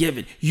is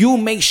given. You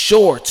make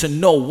sure to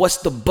know what's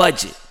the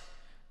budget.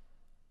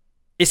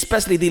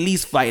 Especially the elite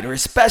fighter,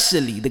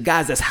 especially the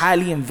guys that's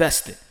highly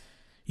invested.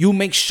 You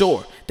make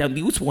sure that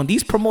when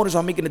these promoters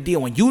are making a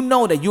deal, when you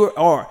know that you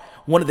are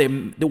one of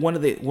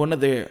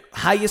their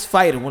highest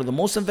fighter, one of the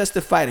most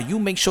invested fighter, you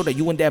make sure that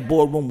you in that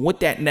boardroom with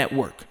that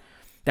network.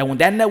 That when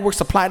that network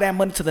supply that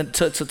money to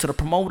the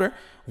promoter,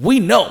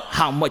 we know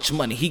how much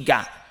money he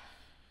got.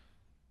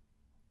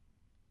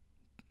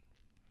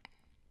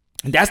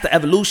 And that's the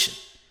evolution.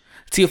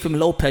 Teofimo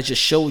Lopez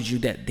just shows you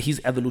that he's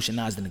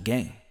evolutionized in the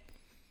game.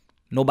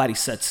 Nobody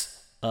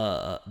sets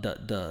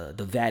the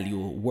value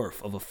or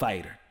worth of a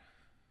fighter.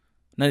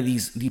 None of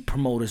these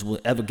promoters will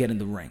ever get in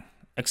the ring,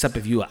 except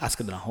if you are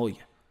Oscar de la Hoya.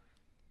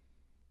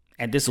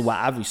 And this is why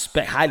I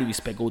highly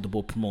respect Golden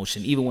Boy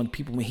Promotion. Even when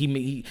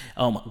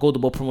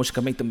Golden Boy Promotion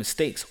can make the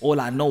mistakes, all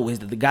I know is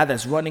that the guy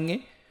that's running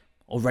it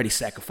already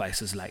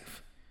sacrificed his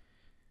life.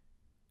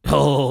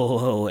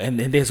 Oh, and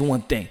then there's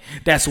one thing.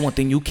 That's one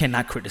thing you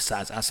cannot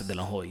criticize Oscar de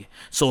la Hoya.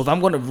 So if I'm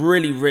going to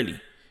really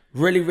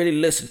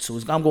listen to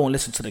is I'm going to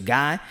listen to the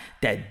guy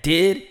that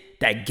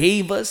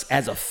gave us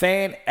as a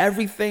fan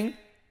everything,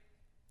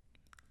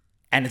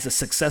 and is a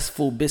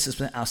successful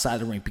businessman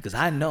outside the ring, because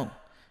I know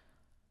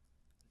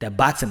that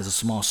boxing is a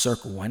small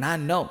circle, and I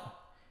know,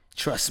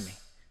 trust me,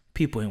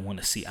 people didn't want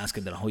to see Oscar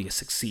de la Hoya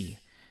succeed.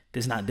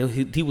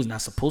 He was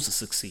not supposed to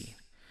succeed.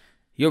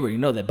 You already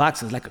know that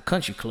boxing is like a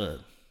country club.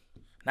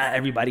 Not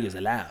everybody is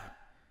allowed.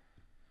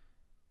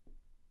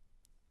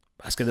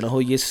 Oscar de la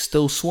Hoya is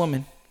still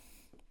swimming.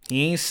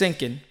 He ain't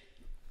sinking.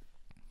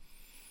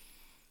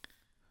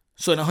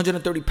 So in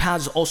 130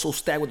 pounds is also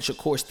stacked with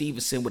Shakur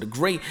Stevenson, with a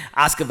great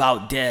Oscar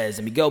Valdez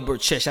and Miguel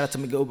Burchett. Shout out to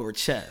Miguel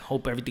Burchett.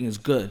 Hope everything is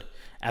good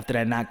after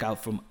that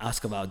knockout from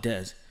Oscar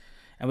Valdez.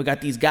 And we got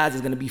these guys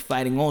that's going to be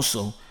fighting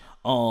also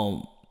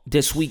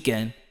this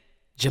weekend.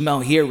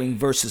 Jermell Charlo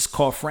versus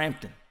Carl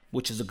Frampton,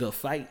 which is a good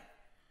fight.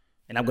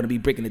 And I'm going to be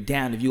breaking it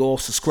down. If you all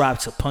subscribe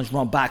to Punch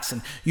Drunk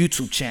Boxing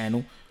YouTube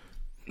channel,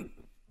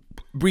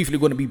 briefly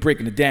going to be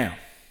breaking it down.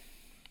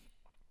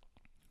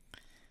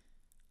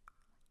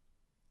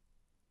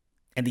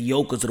 And the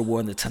Yokas of the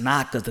world, and the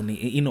Tanakas, and the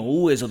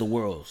Ues of the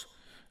world,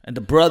 and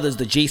the brothers,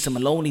 the Jason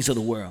Maloney's of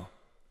the world.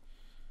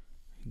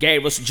 Gary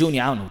Russell Jr., I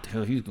don't know what the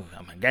hell he's going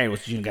to do. Gary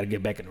Russell Jr. got to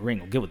get back in the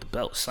ring or get with the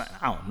belt. Son,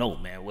 I don't know,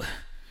 man.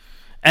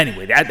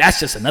 Anyway,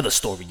 that's just another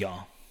story,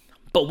 y'all.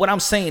 But what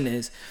I'm saying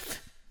is,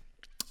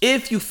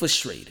 if you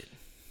frustrated,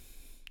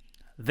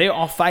 there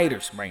are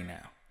fighters right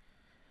now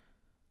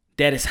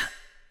that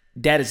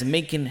is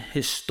making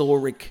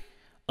historic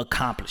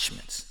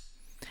accomplishments.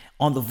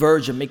 On the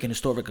verge of making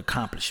historic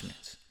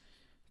accomplishments.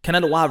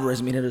 Canelo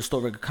Alvarez made an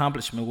historic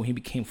accomplishment when he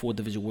became 4th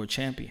Division World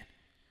Champion.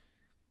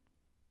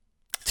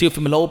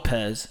 Teofimo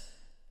Lopez,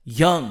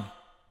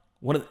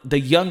 one of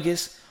the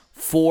youngest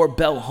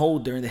 4-belt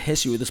holder in the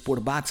history of the sport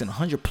of boxing,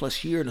 100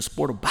 plus years in the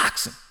sport of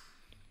boxing.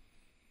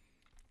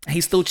 And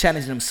he's still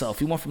challenging himself.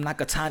 He went from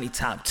Nakatani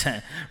top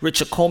 10.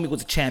 Richard Comey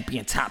was a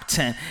champion, top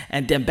 10.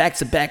 And then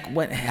back-to-back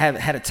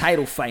had a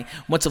title fight.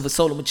 Went to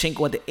Vasily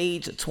Lomachenko at the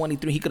age of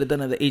 23. He could have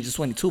done it at the age of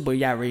 22, but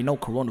you already know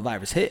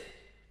coronavirus hit.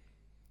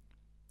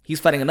 He's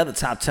fighting another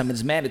top 10, but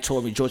it's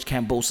mandatory, George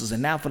Kambosos.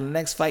 And now for the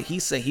next fight, he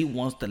said he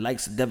wants the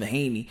likes of Devin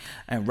Haney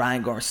and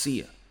Ryan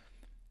Garcia.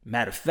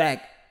 Matter of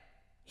fact,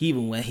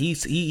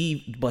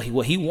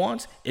 What he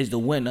wants is the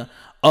winner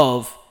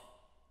of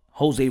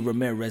Jose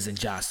Ramirez and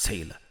Josh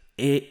Taylor.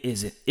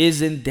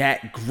 Isn't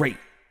that great?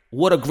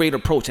 What a great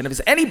approach. And if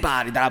it's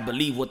anybody that I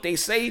believe what they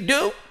say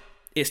do,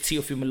 it's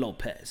Teofimo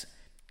Lopez.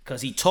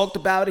 Because he talked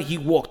about it, he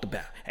walked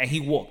about it, and he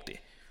walked it.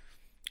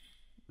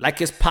 Like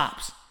his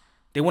pops.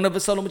 They went over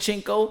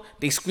Solomachenko,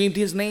 they screamed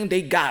his name,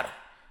 they got him.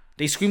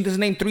 They screamed his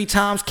name 3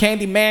 times,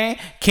 Candyman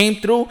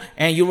came through,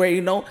 and you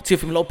already know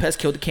Teofimo Lopez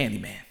killed the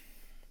Candyman.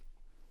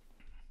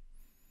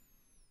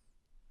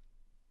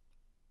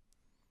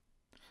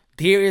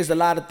 There is a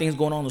lot of things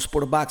going on in the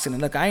sport of boxing,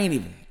 and look, I ain't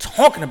even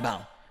talking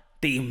about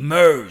the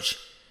emerge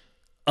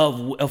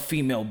of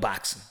female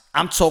boxing.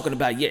 I'm talking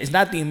about, it's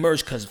not the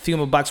emerge because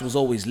female boxing was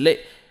always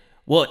lit.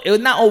 Well, it was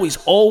not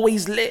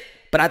always lit,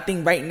 but I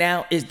think right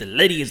now is the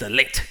lit.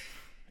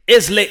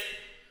 It's lit.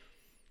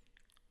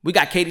 We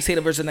got Katie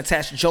Taylor versus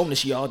Natasha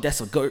Jonas, y'all.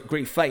 That's a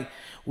great fight.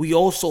 We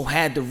also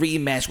had the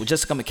rematch with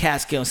Jessica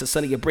McCaskill and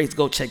Cecilia Brace.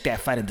 Go check that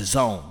fight in The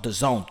Zone. The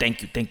Zone.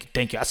 Thank you.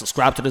 I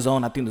subscribe to The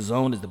Zone. I think The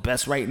Zone is the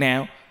best right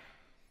now.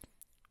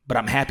 But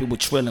I'm happy with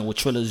Trilla and what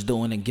Trilla's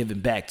doing and giving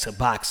back to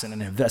boxing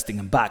and investing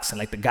in boxing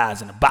like the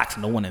guys in the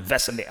boxing don't want to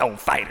invest in their own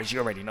fighters. You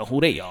already know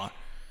who they are.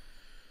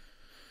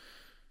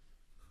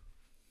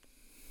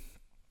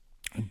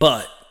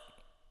 But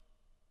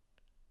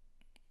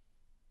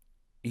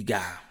you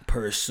got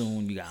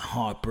Persoon, you got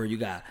Harper, you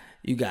got,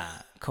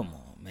 come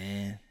on,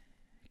 man.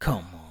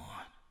 Come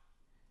on.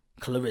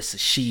 Clarissa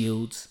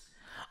Shields.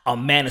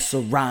 Amanda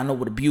Serrano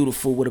with a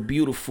beautiful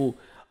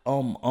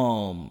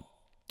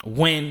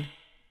win.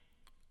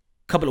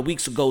 Couple of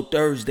weeks ago,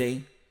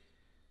 Thursday,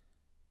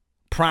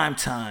 prime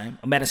time.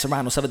 Amanda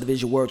Serrano, 7th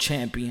Division World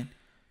Champion,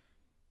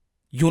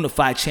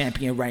 unified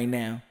champion right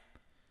now,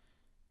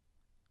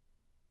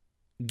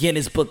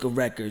 Guinness Book of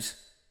Records,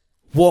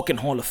 walking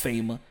Hall of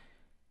Famer,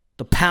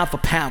 the pound for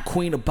pound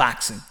queen of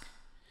boxing.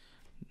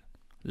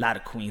 A lot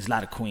of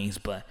queens,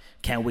 but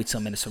can't wait till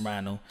Amanda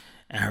Serrano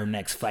and her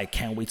next fight.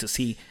 Can't wait to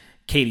see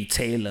Katie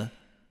Taylor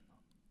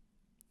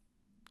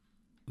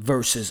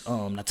versus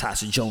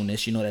Natasha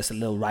Jonas. You know, that's a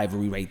little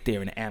rivalry right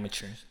there in the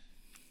amateurs.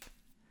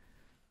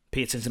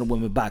 Pay attention to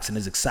women boxing.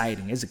 It's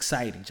exciting.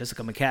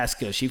 Jessica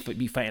McCaskill, she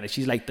be fighting.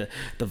 She's like the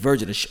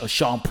version of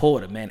Sean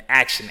Porter, man.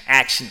 Action.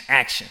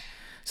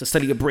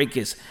 Cecilia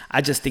Breakers.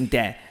 I just think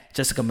that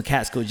Jessica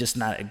McCaskill is just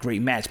not a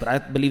great match, but I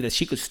believe that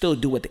she could still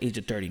do it at the age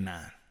of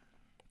 39.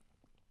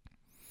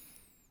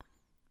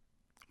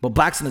 But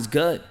boxing is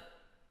good.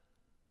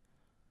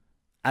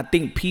 I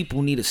think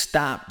people need to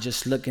stop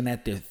just looking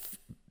at their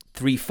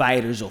 3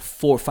 fighters or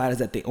 4 fighters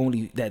that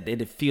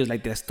it feels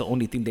like that's the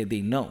only thing that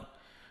they know.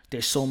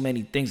 There's so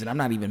many things, and I'm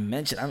not even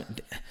mentioning.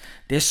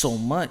 There's so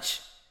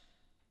much.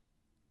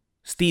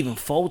 Stephen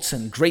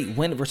Fulton, great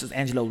win versus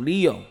Angelo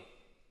Leo.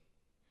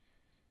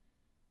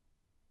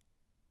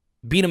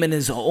 Beat him in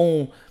his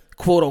own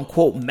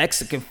quote-unquote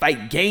Mexican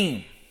fight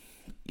game.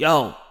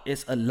 Yo,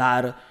 it's a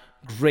lot of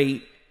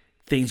great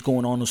things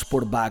going on in the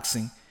sport of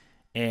boxing.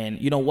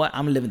 And you know what?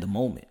 I'm living the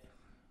moment.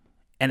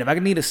 And if I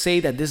need to say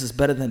that this is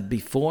better than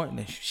before,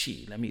 then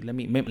let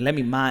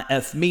me mind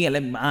F me and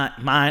let me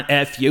mind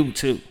F you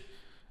too.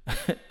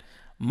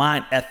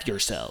 Mind F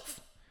yourself.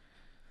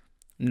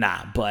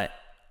 Nah, but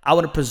I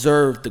want to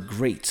preserve the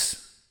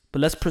greats.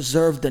 But let's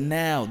preserve the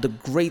now, the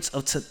greats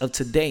of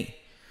today.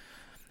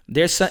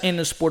 There's something in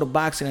the sport of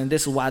boxing, and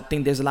this is why I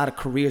think there's a lot of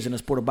careers in the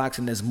sport of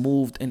boxing that's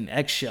moved in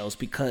eggshells,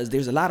 because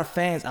there's a lot of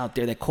fans out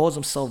there that call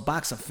themselves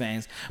boxing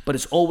fans, but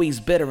it's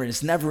always bitter and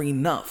it's never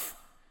enough.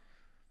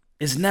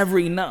 It's never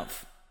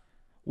enough.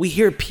 We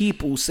hear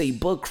people say,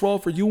 Bud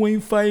Crawford, you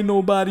ain't fighting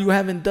nobody. You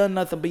haven't done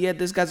nothing. But yet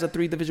this guy's a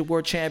 3-division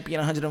world champion,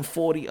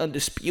 140,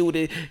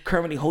 undisputed,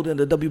 currently holding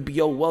the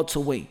WBO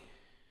welterweight.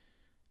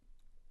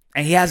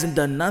 And he hasn't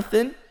done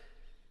nothing.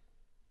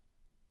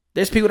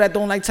 There's people that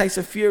don't like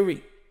Tyson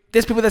Fury.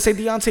 There's people that say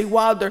Deontay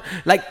Wilder,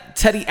 like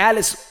Teddy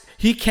Atlas,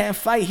 he can't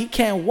fight. He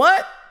can't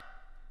what?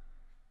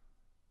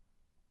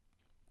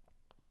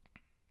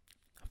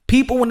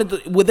 People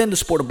within the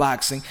sport of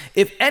boxing,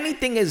 if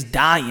anything is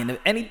dying, if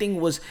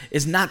anything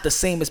is not the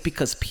same, it's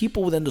because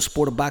people within the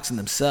sport of boxing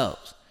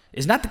themselves.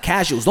 It's not the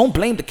casuals. Don't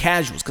blame the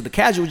casuals, because the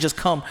casuals just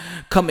come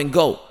and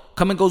go.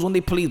 Come and goes when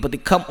they please, but they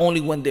come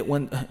only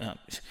when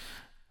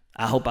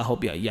I hope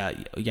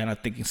y'all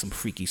not thinking some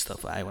freaky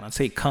stuff. All right, when I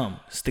say come,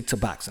 stick to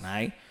boxing. All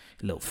right,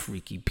 little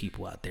freaky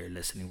people out there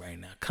listening right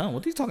now. Come,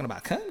 what are you talking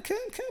about? Come.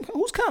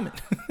 Who's coming?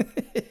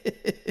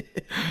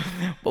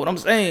 But what I'm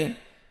saying,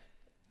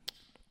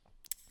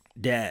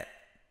 that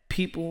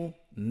people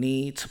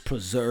need to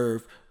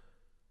preserve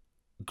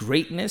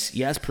greatness.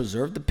 Yes,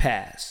 preserve the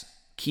past.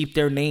 Keep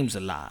their names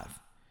alive.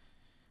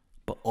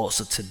 But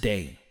also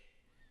today,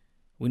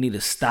 we need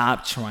to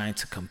stop trying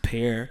to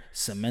compare,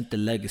 cement the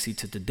legacy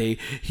to today.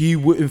 He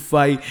wouldn't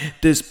fight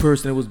this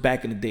person that was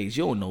back in the days.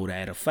 You don't know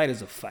that. A fight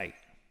is a fight.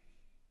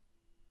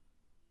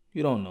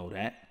 You don't know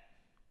that.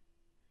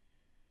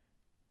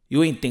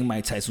 You ain't think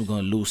Mike Tyson was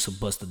going to lose to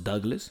Buster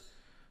Douglas.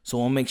 So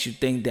what makes you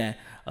think that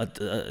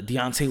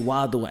Deontay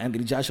Wilder or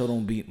Anthony Joshua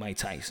don't beat Mike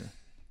Tyson?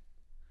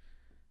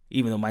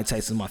 Even though Mike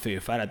Tyson's my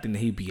favorite fighter, I think that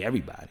he'd beat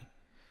everybody.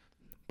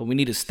 But we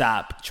need to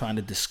stop trying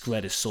to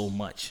discredit so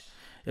much.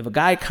 If a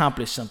guy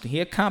accomplished something, he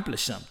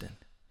accomplished something.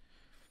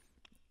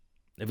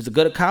 If it's a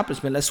good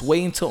accomplishment, let's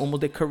wait until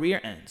almost their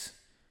career ends.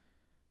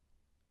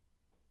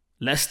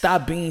 Let's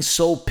stop being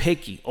so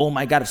picky. Oh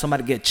my God, if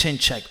somebody get chin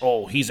checked,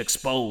 oh, he's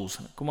exposed.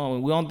 Come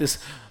on, we on this,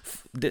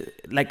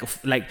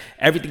 like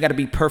everything got to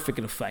be perfect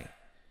in a fight.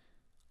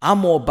 I'm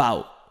more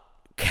about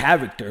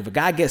character. If a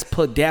guy gets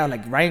put down,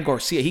 like Ryan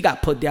Garcia, he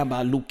got put down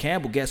by Luke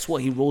Campbell. Guess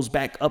what? He rose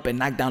back up and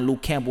knocked down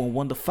Luke Campbell and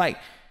won the fight.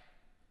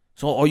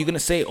 So are you going to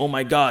say, oh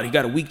my God, he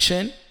got a weak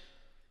chin?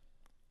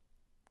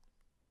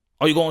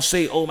 Are you going to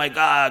say, oh my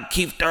God,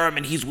 Keith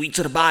Thurman, he's weak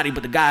to the body,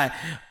 but the guy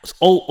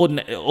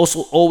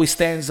also always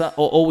stands up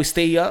or always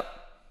stay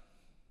up?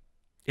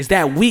 Is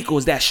that weak or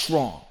is that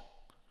strong?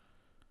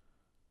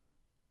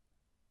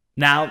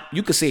 Now,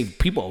 you could say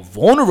people are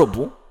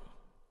vulnerable.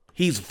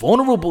 He's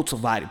vulnerable to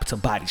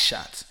body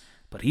shots,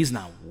 but he's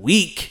not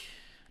weak.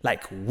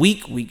 Like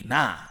weak.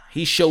 Nah,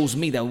 he shows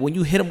me that when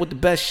you hit him with the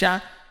best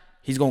shot,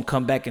 he's going to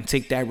come back and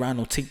take that round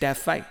or take that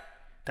fight.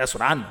 That's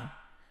what I know.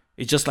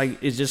 It's just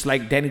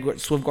like Danny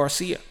Swift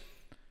Garcia.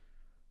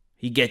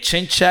 He get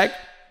chin checked.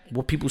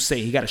 What people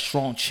say, he got a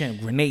strong chin,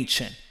 grenade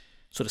chin.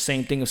 So the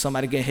same thing if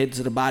somebody get hit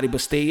to the body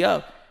but stay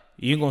up,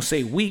 you ain't gonna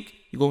say weak.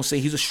 You're gonna say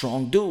he's a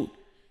strong dude.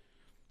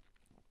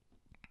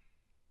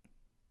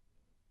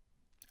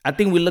 I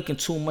think we're looking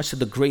too much to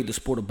degrade the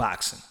sport of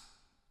boxing.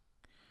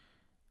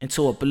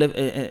 Instead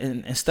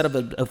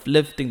of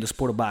uplifting the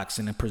sport of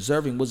boxing and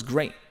preserving what's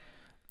great.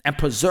 And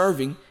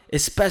preserving,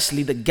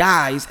 especially the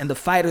guys and the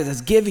fighters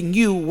that's giving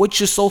you what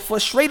you're so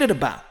frustrated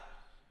about.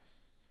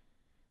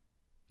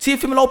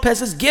 Teofimo Lopez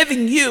is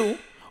giving you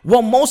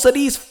what most of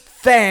these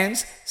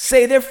fans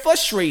say they're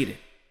frustrated.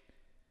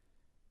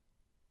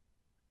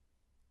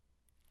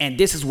 And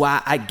this is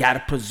why I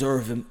gotta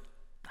preserve him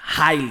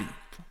highly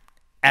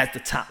as the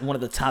top, one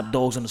of the top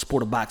dogs in the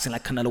sport of boxing,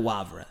 like Canelo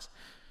Alvarez.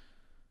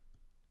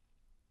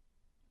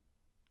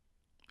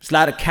 There's a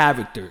lot of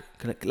character.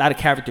 A lot of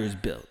character is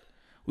built.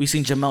 We've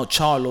seen Jermell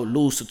Charlo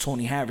lose to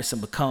Tony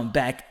Harrison, but come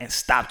back and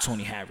stop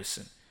Tony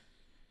Harrison.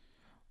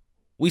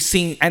 We've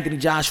seen Anthony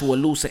Joshua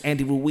lose to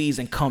Andy Ruiz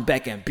and come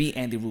back and beat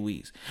Andy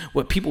Ruiz.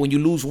 Where people, when you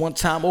lose one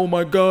time, oh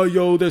my God,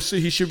 yo,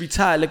 he should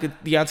retire. Look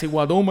at Deontay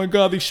Wilder. Oh my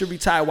God, he should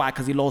retire. Why?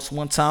 Because he lost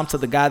one time to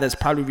the guy that's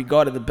probably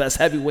regarded the best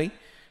heavyweight.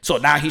 So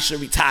now he should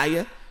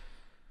retire.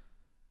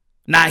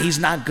 Now he's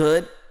not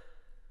good.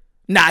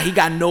 Now he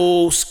got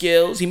no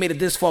skills. He made it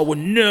this far with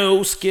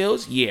no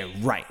skills. Yeah,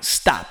 right.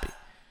 Stop it.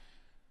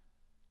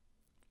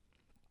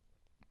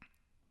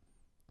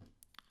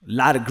 A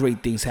lot of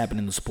great things happen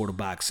in the sport of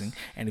boxing.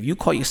 And if you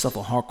call yourself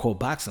a hardcore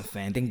boxing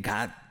fan, then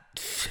God,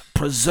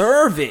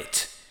 preserve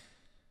it.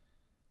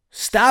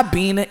 Stop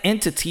being an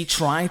entity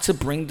trying to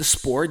bring the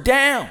sport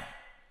down.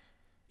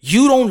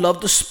 You don't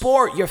love the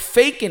sport. You're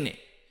faking it.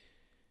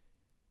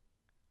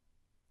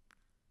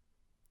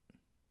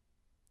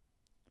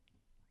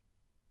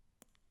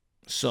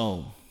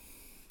 So,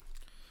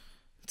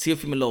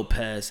 Teofimo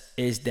Lopez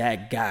is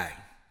that guy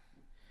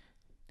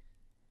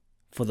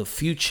for the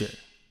future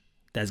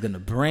that's going to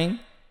bring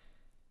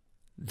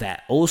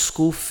that old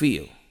school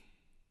feel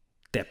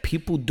that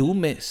people do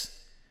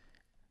miss,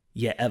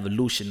 yet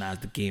evolutionize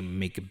the game and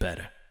make it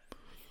better.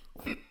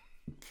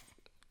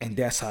 And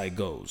that's how it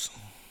goes.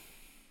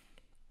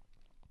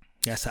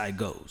 That's how it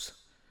goes.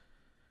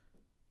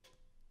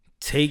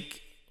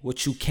 Take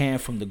what you can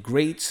from the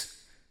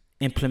greats,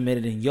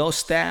 implement it in your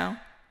style,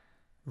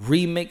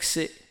 remix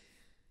it,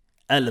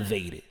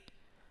 elevate it.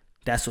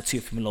 That's what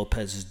Teofimo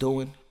Lopez is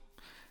doing.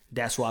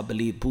 That's what I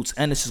believe Boots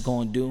Ennis is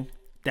going to do.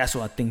 That's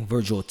what I think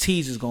Virgil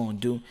Ortiz is going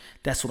to do.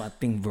 That's what I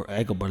think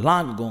Edgar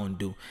Berlanga going to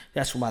do.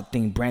 That's what I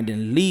think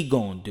Brandon Lee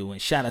going to do.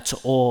 And shout out to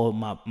all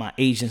my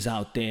Asians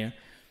out there.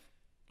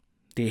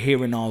 They're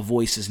hearing our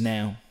voices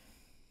now.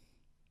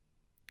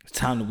 It's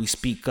time that we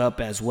speak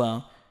up as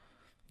well.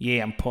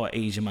 Yeah, I'm part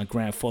Asian. My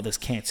grandfather's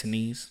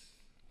Cantonese.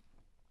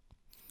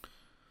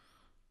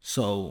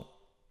 So,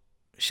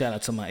 shout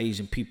out to my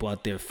Asian people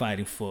out there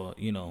fighting for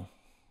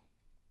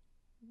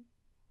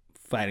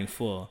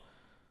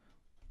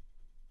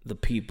the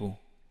people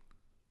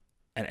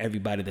and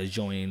everybody that's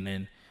joining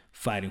in,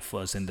 fighting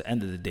for us. And at the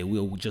end of the day,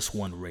 we're just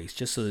one race,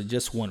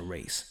 just one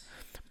race.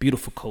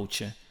 Beautiful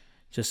culture,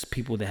 just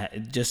people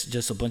that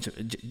just a bunch of,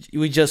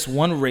 we just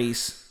one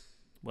race.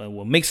 Well,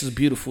 what makes us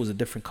beautiful is a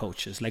different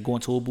culture. It's like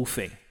going to a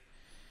buffet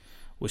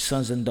with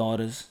sons and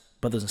daughters,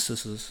 brothers and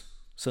sisters,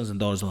 sons and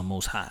daughters of the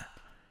Most High.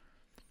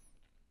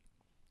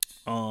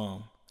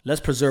 Let's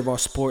preserve our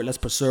sport. Let's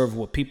preserve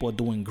what people are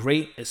doing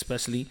great,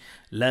 especially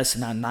let's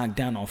not knock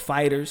down on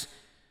fighters,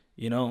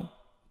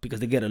 because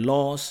they get a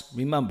loss.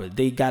 Remember,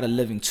 they got a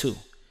living too.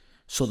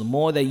 So the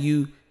more that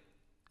you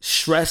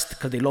stressed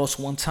because they lost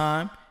one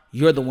time,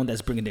 you're the one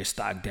that's bringing their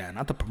stock down,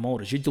 not the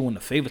promoters. You're doing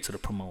a favor to the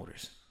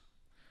promoters.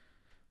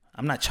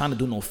 I'm not trying to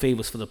do no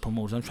favors for the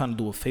promoters. I'm trying to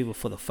do a favor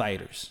for the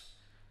fighters.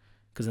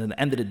 Because at the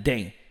end of the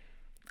day,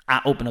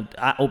 I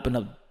open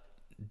up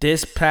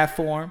this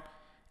platform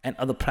and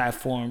other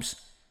platforms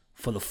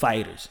for the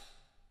fighters.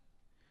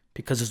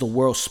 because it's the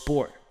world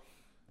sport.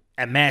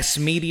 And mass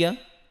media,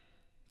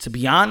 to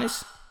be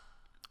honest,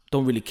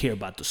 don't really care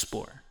about the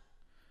sport.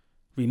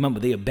 Remember,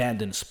 they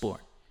abandoned the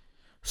sport.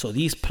 So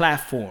these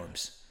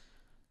platforms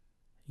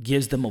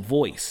gives them a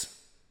voice.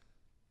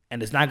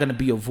 And it's not going to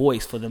be a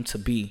voice for them to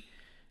be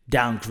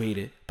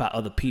downgraded by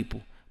other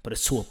people, but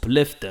it's to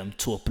uplift them,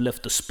 to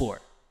uplift the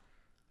sport.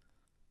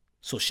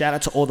 So shout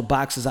out to all the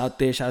boxers out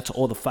there. Shout out to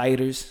all the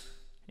fighters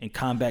in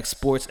combat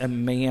sports,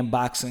 MMA and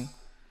boxing.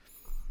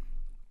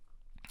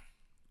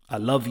 I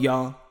love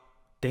y'all.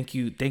 Thank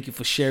you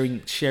for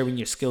sharing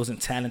your skills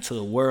and talent to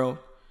the world.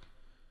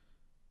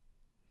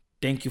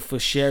 Thank you for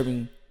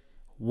sharing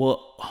what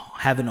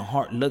having a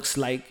heart looks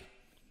like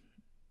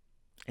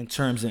in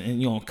terms of,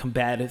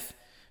 combative,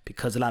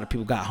 because a lot of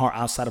people got heart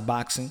outside of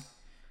boxing.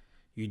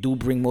 You do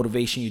bring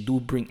motivation. You do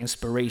bring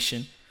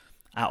inspiration.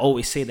 I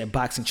always say that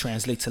boxing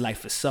translates to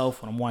life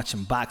itself. When I'm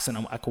watching boxing,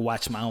 I can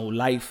watch my own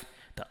life,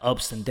 the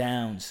ups and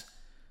downs,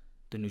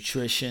 the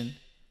nutrition,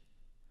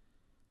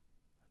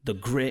 the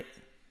grit,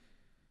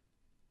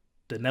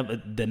 the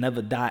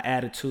never die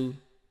attitude.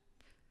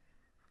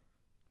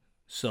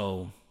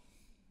 So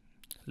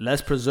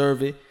let's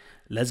preserve it.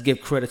 Let's give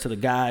credit to the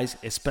guys,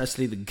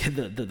 especially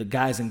the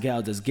guys and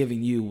gals that's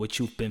giving you what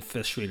you've been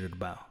frustrated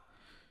about.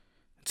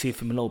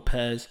 Teofimo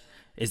Lopez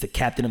is the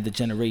captain of the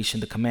generation,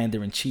 the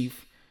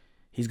commander-in-chief.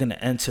 He's gonna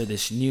enter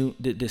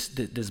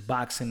this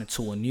boxing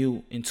into a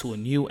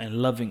new and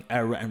loving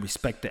era and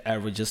respected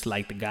era, just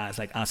like the guys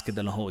like Oscar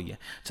De La Hoya,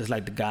 just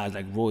like the guys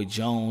like Roy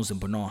Jones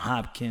and Bernard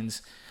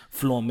Hopkins,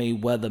 Floyd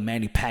Mayweather,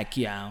 Manny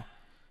Pacquiao.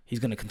 He's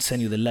gonna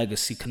continue the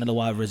legacy.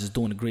 Canelo Alvarez is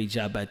doing a great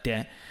job at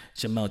that.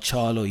 Jermell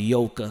Charlo,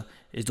 Yoka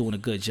is doing a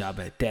good job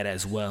at that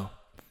as well.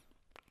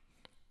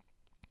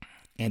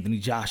 Anthony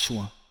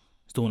Joshua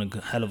is doing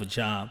a hell of a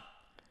job.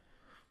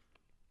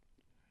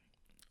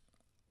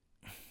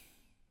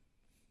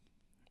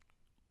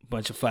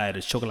 Bunch of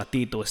fighters.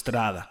 Chocolatito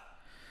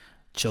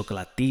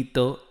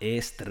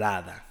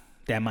Estrada.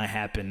 That might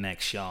happen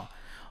next, y'all.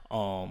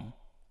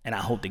 And I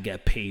hope they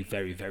get paid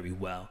very, very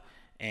well.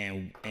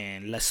 And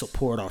let's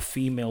support our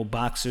female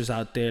boxers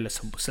out there.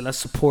 Let's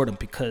support them,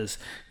 because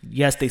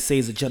yes, they say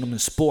it's a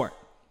gentleman's sport,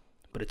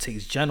 but it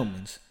takes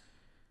gentlemen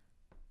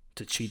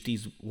to treat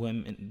these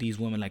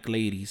women like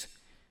ladies,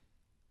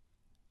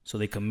 so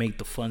they can make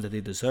the funds that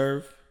they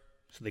deserve,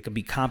 so they can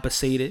be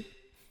compensated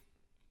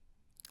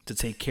to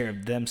take care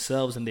of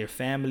themselves and their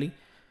family,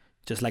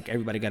 just like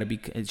everybody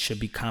it should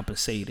be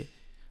compensated.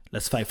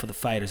 Let's fight for the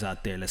fighters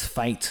out there. Let's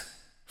fight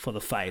for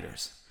the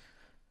fighters,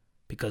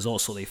 because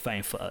also they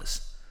fighting for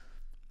us.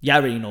 Y'all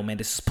already know, man.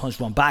 This is Punch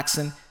Drunk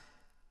Boxing.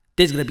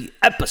 This is gonna be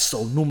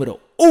episode numero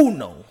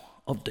uno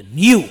of the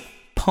new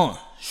Punch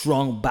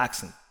Drunk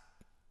Boxing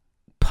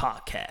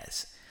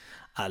podcast.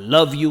 I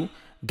love you.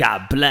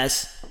 God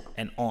bless,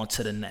 and on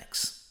to the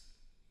next.